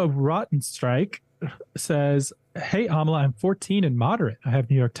Rottenstrike says, hey, Amala, I'm 14 and moderate. I have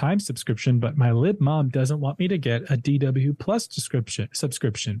New York Times subscription, but my lib mom doesn't want me to get a DW Plus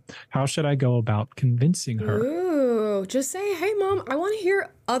subscription. How should I go about convincing her? Ooh, just say, hey, mom, I want to hear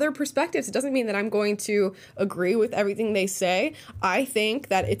other perspectives. It doesn't mean that I'm going to agree with everything they say. I think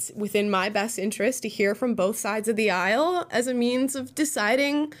that it's within my best interest to hear from both sides of the aisle as a means of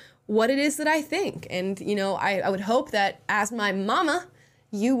deciding what it is that I think. And, you know, I would hope that as my mama,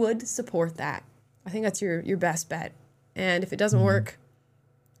 you would support that. I think that's your best bet. And if it doesn't work,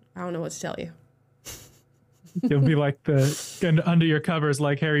 I don't know what to tell you. You'll be like under your covers,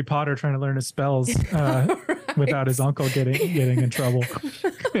 like Harry Potter trying to learn his spells without his uncle getting in trouble.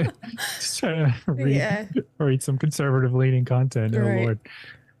 Just trying to read some conservative leaning content. Right.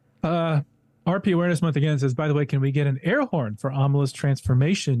 Oh, Lord. RP Awareness Month again says, by the way, can we get an air horn for Amala's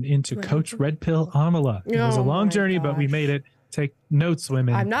transformation into Coach Red Pill Amala? It was a long journey, but we made it. Take notes,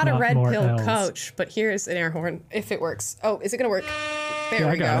 women. I'm not a red pill coach, but here's an air horn if it works. Oh, is it going to work?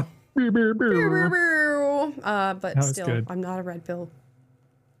 There we go. But still, good. I'm not a red pill.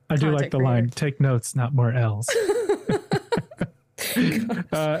 I do like the line, take notes, not more L's.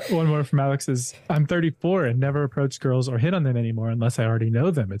 One more from Alex is, I'm 34 and never approach girls or hit on them anymore unless I already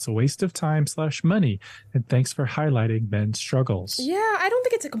know them. It's a waste of time / money. And thanks for highlighting men's struggles. Yeah, I don't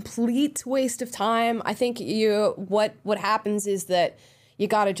think it's a complete waste of time. I think what happens is that you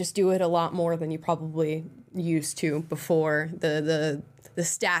got to just do it a lot more than you probably used to before. The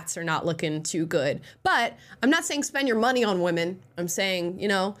stats are not looking too good. But I'm not saying spend your money on women. I'm saying,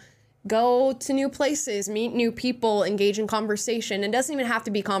 go to new places, meet new people, engage in conversation. It doesn't even have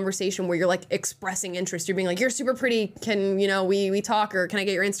to be conversation where you're like expressing interest. You're being like, you're super pretty. Can, we talk, or can I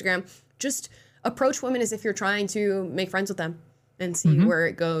get your Instagram? Just approach women as if you're trying to make friends with them and see where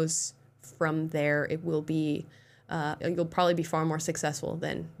it goes from there. It will be, you'll probably be far more successful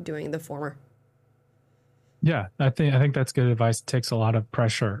than doing the former. Yeah, I think that's good advice. It takes a lot of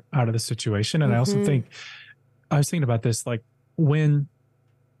pressure out of the situation. And I also think, I was thinking about this, like when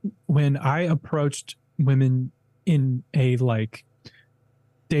I approached women in a like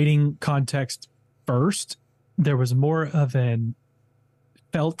dating context first, there was more of an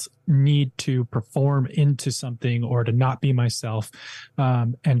felt need to perform into something or to not be myself,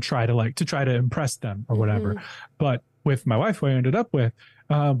 and try to impress them or whatever. But with my wife, who I ended up with,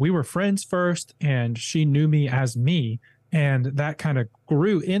 we were friends first, and she knew me as me. And that kind of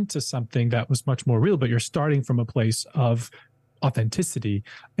grew into something that was much more real, but you're starting from a place of authenticity,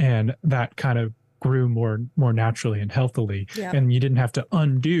 and that kind of grew more naturally and healthily. And you didn't have to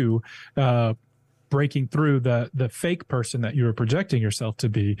undo breaking through the fake person that you were projecting yourself to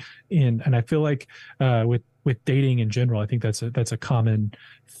be in. And I feel like with dating in general, I think that's a common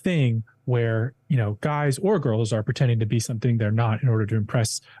thing where, guys or girls are pretending to be something they're not in order to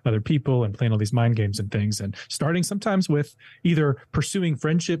impress other people and playing all these mind games and things, and starting sometimes with either pursuing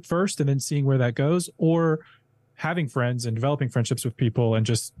friendship first and then seeing where that goes, or having friends and developing friendships with people, and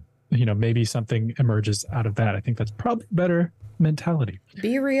just, maybe something emerges out of that. I think that's probably a better mentality.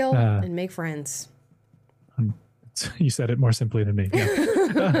 Be real and make friends. You said it more simply than me.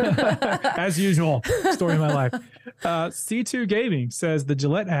 Yeah. As usual, story of my life. C2 Gaming says the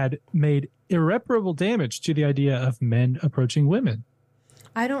Gillette ad made irreparable damage to the idea of men approaching women.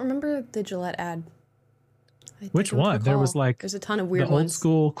 I don't remember the Gillette ad. Which one? There was like there's a ton of weird the ones. old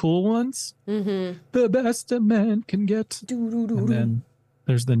school cool ones. Mm-hmm. The best a man can get. And then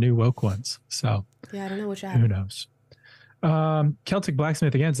there's the new woke ones. So yeah, I don't know which ad. Who knows? Celtic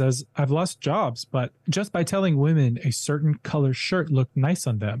Blacksmith again says, I've lost jobs, but just by telling women a certain color shirt looked nice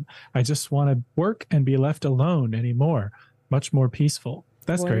on them, I just want to work and be left alone anymore. Much more peaceful.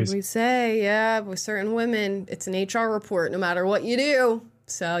 That's what crazy. What did we say? Yeah, with certain women, it's an HR report no matter what you do.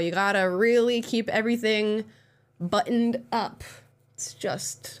 So you got to really keep everything buttoned up. It's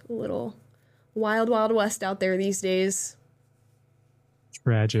just a little wild, wild west out there these days.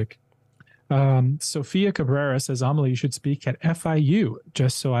 Tragic. Sophia Cabrera says, Amelie, you should speak at FIU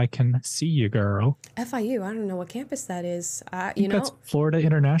just so I can see you, girl. FIU? I don't know what campus that is. That's Florida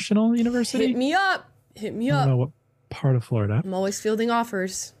International University? Hit me up. Hit me up. I don't know what part of Florida. I'm always fielding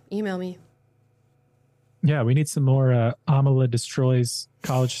offers. Email me. Yeah, we need some more Amala destroys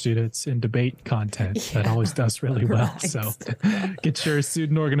college students in debate content. That always does really well. Right. So get your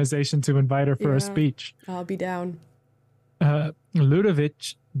student organization to invite her for a speech. I'll be down.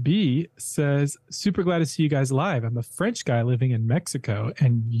 Ludovic B says, super glad to see you guys live. I'm a French guy living in Mexico,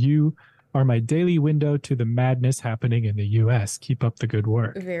 and you are my daily window to the madness happening in the U.S. Keep up the good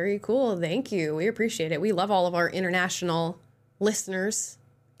work. Very cool. Thank you. We appreciate it. We love all of our international listeners.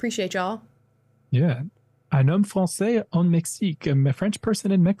 Appreciate y'all. Yeah. Un homme français en Mexique. I'm a French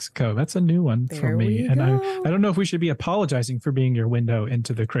person in Mexico. That's a new one for me. And I don't know if we should be apologizing for being your window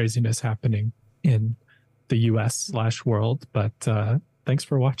into the craziness happening in the U.S./world, but thanks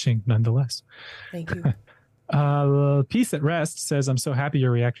for watching nonetheless. Thank you. Peace at Rest says, I'm so happy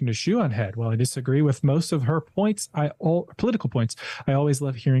you're reacting to Shoe0nhead. While I disagree with most of her points, political points, I always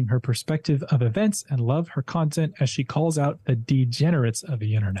love hearing her perspective of events and love her content as she calls out the degenerates of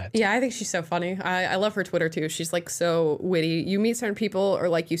the internet. Yeah, I think she's so funny. I love her Twitter too. She's like so witty. You meet certain people or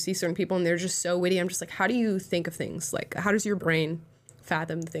like you see certain people and they're just so witty. I'm just like, how do you think of things? Like, how does your brain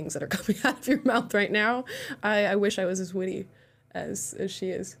fathom the things that are coming out of your mouth right now? I wish I was as witty as she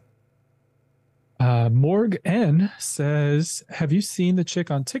is. Morg N says, have you seen the chick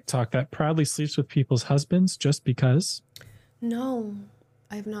on TikTok that proudly sleeps with people's husbands just because? No,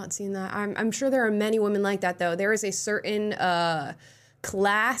 I have not seen that. I'm sure there are many women like that, though. There is a certain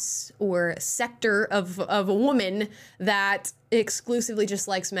class or sector of a woman that exclusively just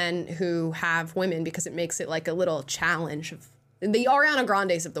likes men who have women because it makes it like a little challenge. The Ariana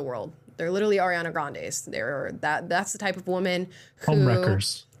Grandes of the world. They're literally Ariana Grandes. That's the type of woman who...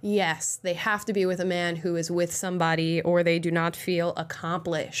 Homewreckers. Yes, they have to be with a man who is with somebody or they do not feel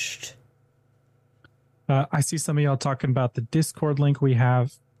accomplished. I see some of y'all talking about the Discord link we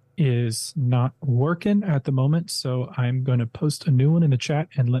have is not working at the moment. So I'm going to post a new one in the chat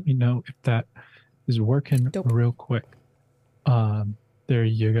and let me know if that is working real quick. There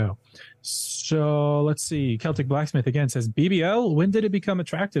you go. So let's see. Celtic Blacksmith again says, BBL, when did it become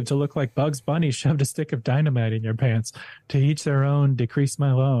attractive to look like Bugs Bunny shoved a stick of dynamite in your pants? To each their own, decrease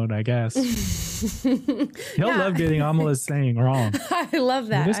my loan, I guess. Y'all love getting Amala's saying wrong. I love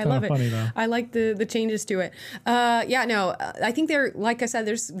that. It is kind of funny, though. I like the changes to it. I think like I said,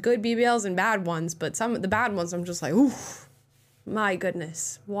 there's good BBLs and bad ones, but some of the bad ones, I'm just like, ooh, my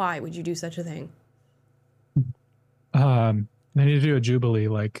goodness. Why would you do such a thing? They need to do a Jubilee,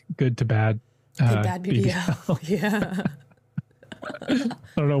 like good to bad. Good bad BBL. Yeah. I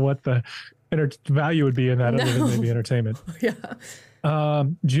don't know what the value would be in that other than maybe entertainment. Yeah.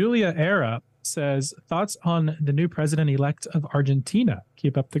 Julia Era says, thoughts on the new president-elect of Argentina?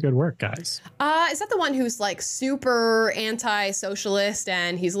 Keep up the good work, guys. Is that the one who's like super anti-socialist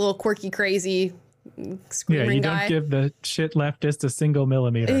and he's a little quirky, crazy screaming you guy? Don't give the shit leftist a single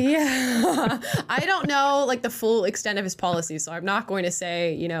millimeter. Yeah. I don't know like the full extent of his policies, so I'm not going to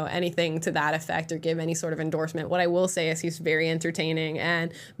say, anything to that effect or give any sort of endorsement. What I will say is he's very entertaining,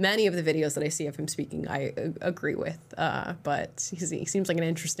 and many of the videos that I see of him speaking, I agree with. But he seems like an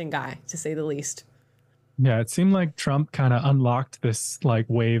interesting guy, to say the least. Yeah, it seemed like Trump kind of unlocked this like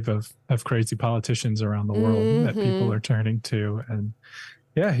wave of crazy politicians around the world that people are turning to. And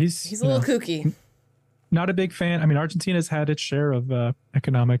yeah, he's a little kooky. Not a big fan. I mean, Argentina's had its share of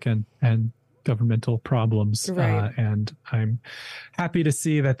economic and governmental problems. Right. And I'm happy to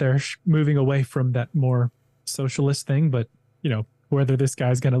see that they're moving away from that more socialist thing. But, whether this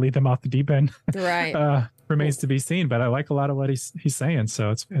guy's going to lead them off the deep end remains to be seen. But I like a lot of what he's saying.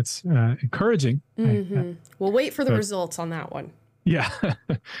 So it's encouraging. Mm-hmm. We'll wait for the results on that one. Yeah.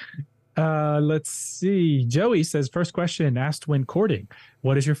 Let's see. Joey says, first question asked when courting.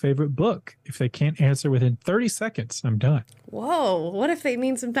 What is your favorite book? If they can't answer within 30 seconds, I'm done. Whoa, what if they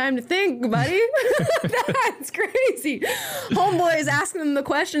need some time to think, buddy? That's crazy. Homeboy is asking them the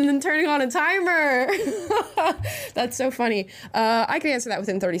question and then turning on a timer. That's so funny. I could answer that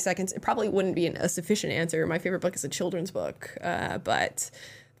within 30 seconds. It probably wouldn't be a sufficient answer. My favorite book is a children's book, but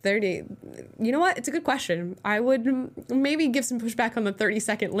 30, you know what? It's a good question. I would maybe give some pushback on the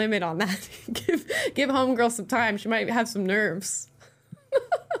 30-second limit on that. give homegirl some time. She might have some nerves.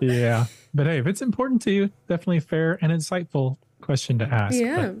 Yeah. But hey, if it's important to you, definitely a fair and insightful question to ask.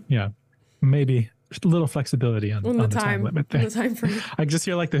 Yeah. But, yeah. Maybe a little flexibility on the time limit there. The time frame. I just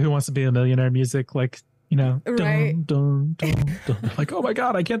hear like the Who Wants to Be a Millionaire music, like, you know, right. Dun, dun, dun, dun. Like, oh my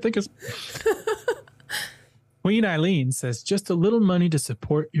God, I can't think of. Queen Eileen says, just a little money to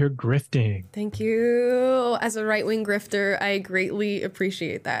support your grifting. Thank you. As a right-wing grifter, I greatly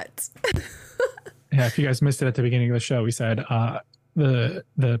appreciate that. Yeah, if you guys missed it at the beginning of the show, we said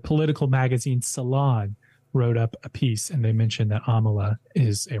the political magazine Salon wrote up a piece and they mentioned that Amala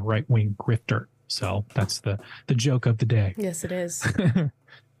is a right-wing grifter. So that's the joke of the day. Yes, it is.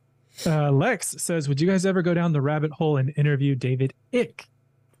 Lex says, would you guys ever go down the rabbit hole and interview David Icke?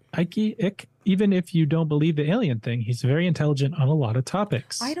 Icke? Even if you don't believe the alien thing, he's very intelligent on a lot of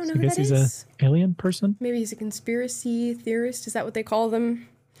topics. I don't know so who I guess that he's is. an alien person. Maybe he's a conspiracy theorist. Is that what they call them?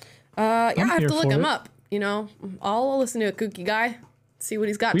 Yeah, I have to look him up. You know, I'll listen to a kooky guy, see what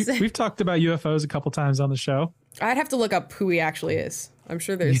he's got to say. We've talked about UFOs a couple times on the show. I'd have to look up who he actually is. I'm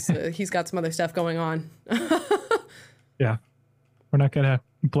sure there's he's got some other stuff going on. Yeah. We're not going to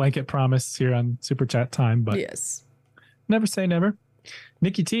blanket promise here on Super Chat time, but yes. Never say never.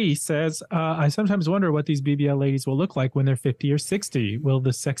 Nikki T says, I sometimes wonder what these BBL ladies will look like when they're 50 or 60. Will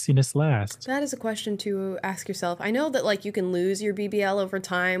the sexiness last? That is a question to ask yourself. I know that like you can lose your BBL over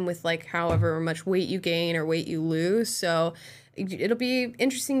time with like however much weight you gain or weight you lose. So it'll be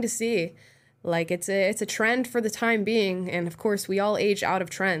interesting to see. Like it's a trend for the time being. And of course we all age out of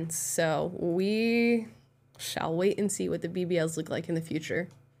trends. So we shall wait and see what the BBLs look like in the future.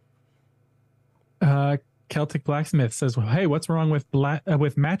 Celtic Blacksmith says, well, hey, what's wrong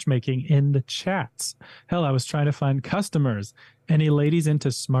with matchmaking in the chats? Hell, I was trying to find customers. Any ladies into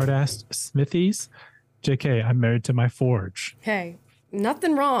smartass smithies? JK, I'm married to my forge. Hey,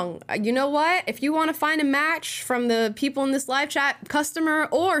 nothing wrong. You know what? If you want to find a match from the people in this live chat, customer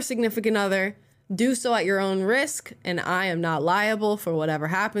or significant other, do so at your own risk, and I am not liable for whatever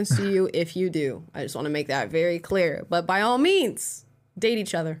happens to you if you do. I just want to make that very clear. But by all means, date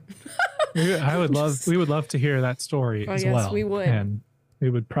each other. We would love to hear that story as well. Yes, we would. And we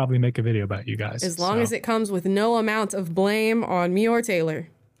would probably make a video about you guys. As long as it comes with no amount of blame on me or Taylor.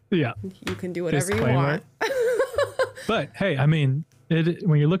 Yeah. You can do whatever Disclaimer. you want. But hey, I mean,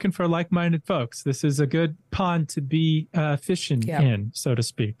 when you're looking for like-minded folks, this is a good pond to be fishing in, so to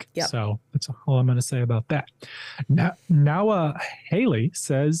speak. Yep. So that's all I'm going to say about that. Now Haley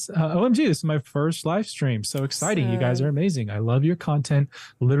says, OMG, this is my first live stream. So exciting. You guys are amazing. I love your content.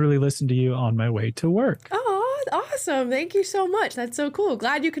 Literally listen to you on my way to work. Oh, awesome. Thank you so much. That's so cool.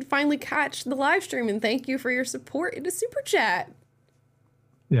 Glad you could finally catch the live stream, and thank you for your support in a super chat.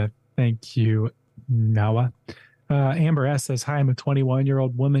 Yeah, thank you, Nawa. Amber S says, hi, I'm a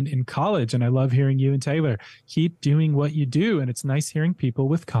 21-year-old woman in college, and I love hearing you and Taylor. Keep doing what you do, and it's nice hearing people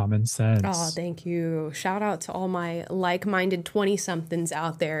with common sense. Oh, thank you. Shout out to all my like-minded 20-somethings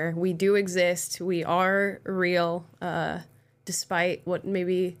out there. We do exist. We are real, despite what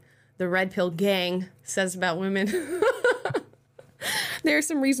maybe the Red Pill gang says about women. There are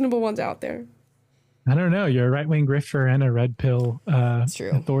some reasonable ones out there. I don't know. You're a right-wing grifter and a red pill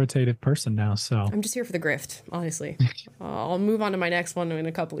authoritative person now. So I'm just here for the grift, honestly. I'll move on to my next one in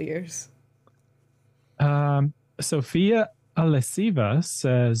a couple of years. Sophia Alessiva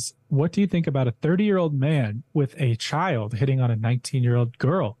says, what do you think about a 30-year-old man with a child hitting on a 19-year-old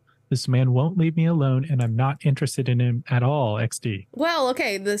girl? This man won't leave me alone, and I'm not interested in him at all, XD. Well,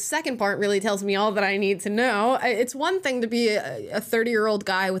 okay, the second part really tells me all that I need to know. It's one thing to be a 30-year-old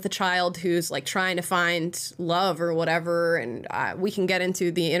guy with a child who's like trying to find love or whatever, and we can get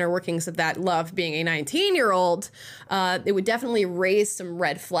into the inner workings of that love being a 19-year-old. It would definitely raise some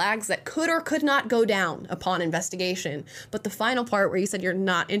red flags that could or could not go down upon investigation. But the final part where you said you're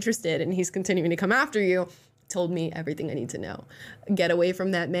not interested and he's continuing to come after you told me everything I need to know. Get away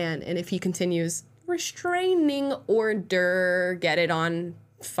from that man. And if he continues, restraining order, get it on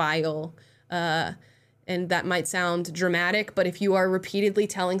file. And that might sound dramatic, but if you are repeatedly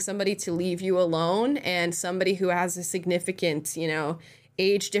telling somebody to leave you alone, and somebody who has a significant,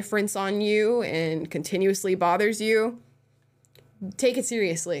 age difference on you and continuously bothers you, take it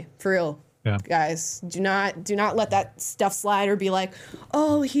seriously, for real. Yeah. Guys, do not let that stuff slide or be like,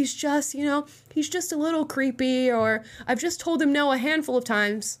 oh, he's just a little creepy, or I've just told him no a handful of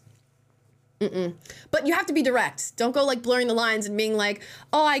times. But you have to be direct. Don't go like blurring the lines and being like,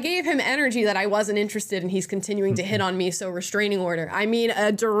 oh, I gave him energy that I wasn't interested in. He's continuing to hit on me, so restraining order. I mean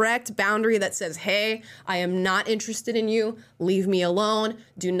a direct boundary that says, hey, I am not interested in you. Leave me alone.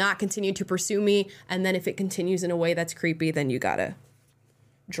 Do not continue to pursue me. And then if it continues in a way that's creepy, then you gotta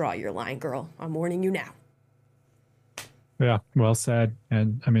draw your line, girl. I'm warning you now. Yeah, well said.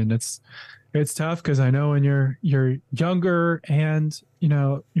 And I mean, it's tough because I know when you're younger and, you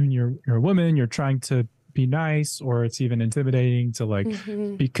know, when you're a woman, you're trying to be nice, or it's even intimidating to like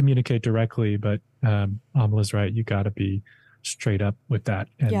communicate directly. But Amala's right. You got to be straight up with that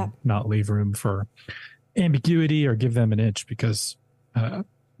and not leave room for ambiguity or give them an inch, because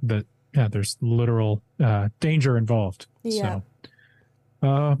there's literal danger involved. Yeah.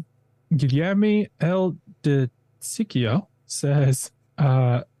 So, Guilherme El de Siquio says,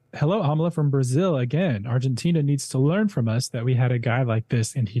 hello, Amala from Brazil again. Argentina needs to learn from us that we had a guy like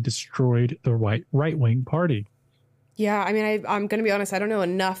this and he destroyed the right-wing party. Yeah, I mean, I'm going to be honest, I don't know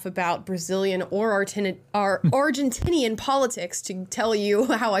enough about Brazilian or Argentinian politics to tell you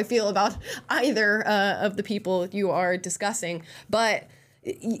how I feel about either of the people you are discussing. But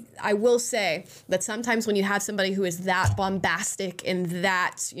I will say that sometimes when you have somebody who is that bombastic and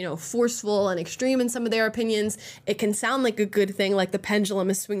that, you know, forceful and extreme in some of their opinions, it can sound like a good thing, like the pendulum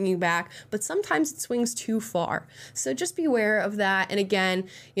is swinging back, but sometimes it swings too far. So just beware of that. And again,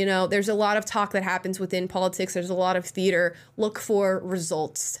 you know, there's a lot of talk that happens within politics. There's a lot of theater. Look for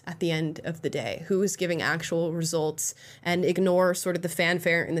results at the end of the day. Who is giving actual results, and ignore sort of the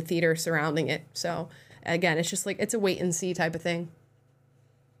fanfare and the theater surrounding it. So again, it's just like, it's a wait and see type of thing.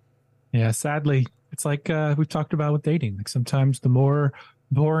 Yeah, sadly, it's like we've talked about with dating. Like sometimes the more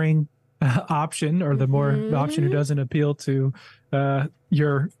boring option, or the option who doesn't appeal to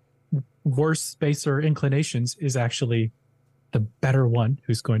your worst space or inclinations, is actually the better one,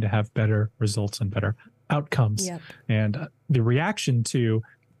 who's going to have better results and better outcomes. Yep. And the reaction to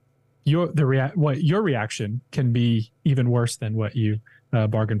your reaction can be even worse than what you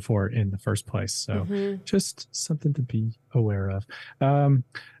bargained for in the first place. So just something to be aware of.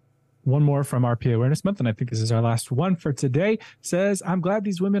 One more from RPA Awareness Month, and I think this is our last one for today, says, I'm glad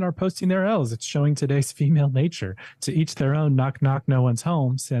these women are posting their L's. It's showing today's female nature. To each their own, knock, knock, no one's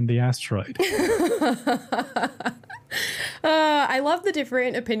home, send the asteroid. I love the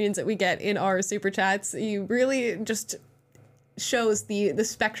different opinions that we get in our super chats. You really just shows the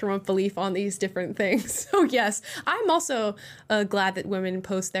spectrum of belief on these different things. So yes, I'm also glad that women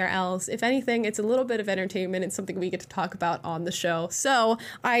post their L's. If anything, it's a little bit of entertainment. It's something we get to talk about on the show. So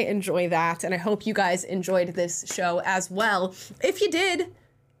I enjoy that, and I hope you guys enjoyed this show as well. If you did,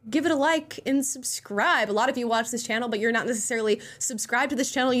 give it a like and subscribe. A lot of you watch this channel, but you're not necessarily subscribed to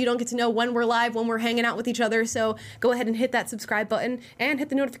this channel. You don't get to know when we're live, when we're hanging out with each other. So go ahead and hit that subscribe button and hit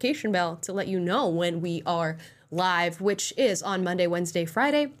the notification bell to let you know when we are live, which is on Monday, Wednesday,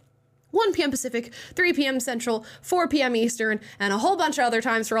 Friday, 1 p.m. Pacific, 3 p.m. Central, 4 p.m. Eastern, and a whole bunch of other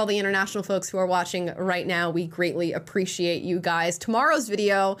times for all the international folks who are watching right now. We greatly appreciate you guys. Tomorrow's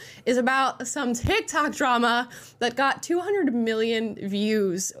video is about some TikTok drama that got 200 million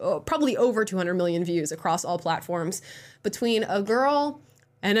views, probably over 200 million views across all platforms, between a girl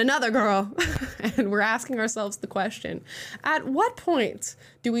and another girl. And we're asking ourselves the question, at what point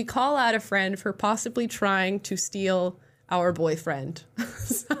do we call out a friend for possibly trying to steal our boyfriend?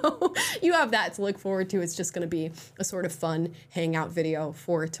 So you have that to look forward to. It's just going to be a sort of fun hangout video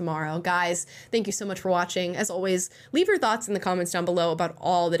for tomorrow. Guys, thank you so much for watching. As always, leave your thoughts in the comments down below about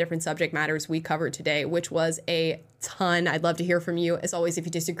all the different subject matters we covered today, which was a ton. I'd love to hear from you. As always, if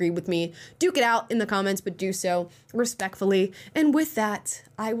you disagree with me, duke it out in the comments, but do so respectfully. And with that,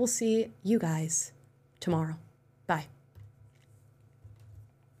 I will see you guys tomorrow. Bye.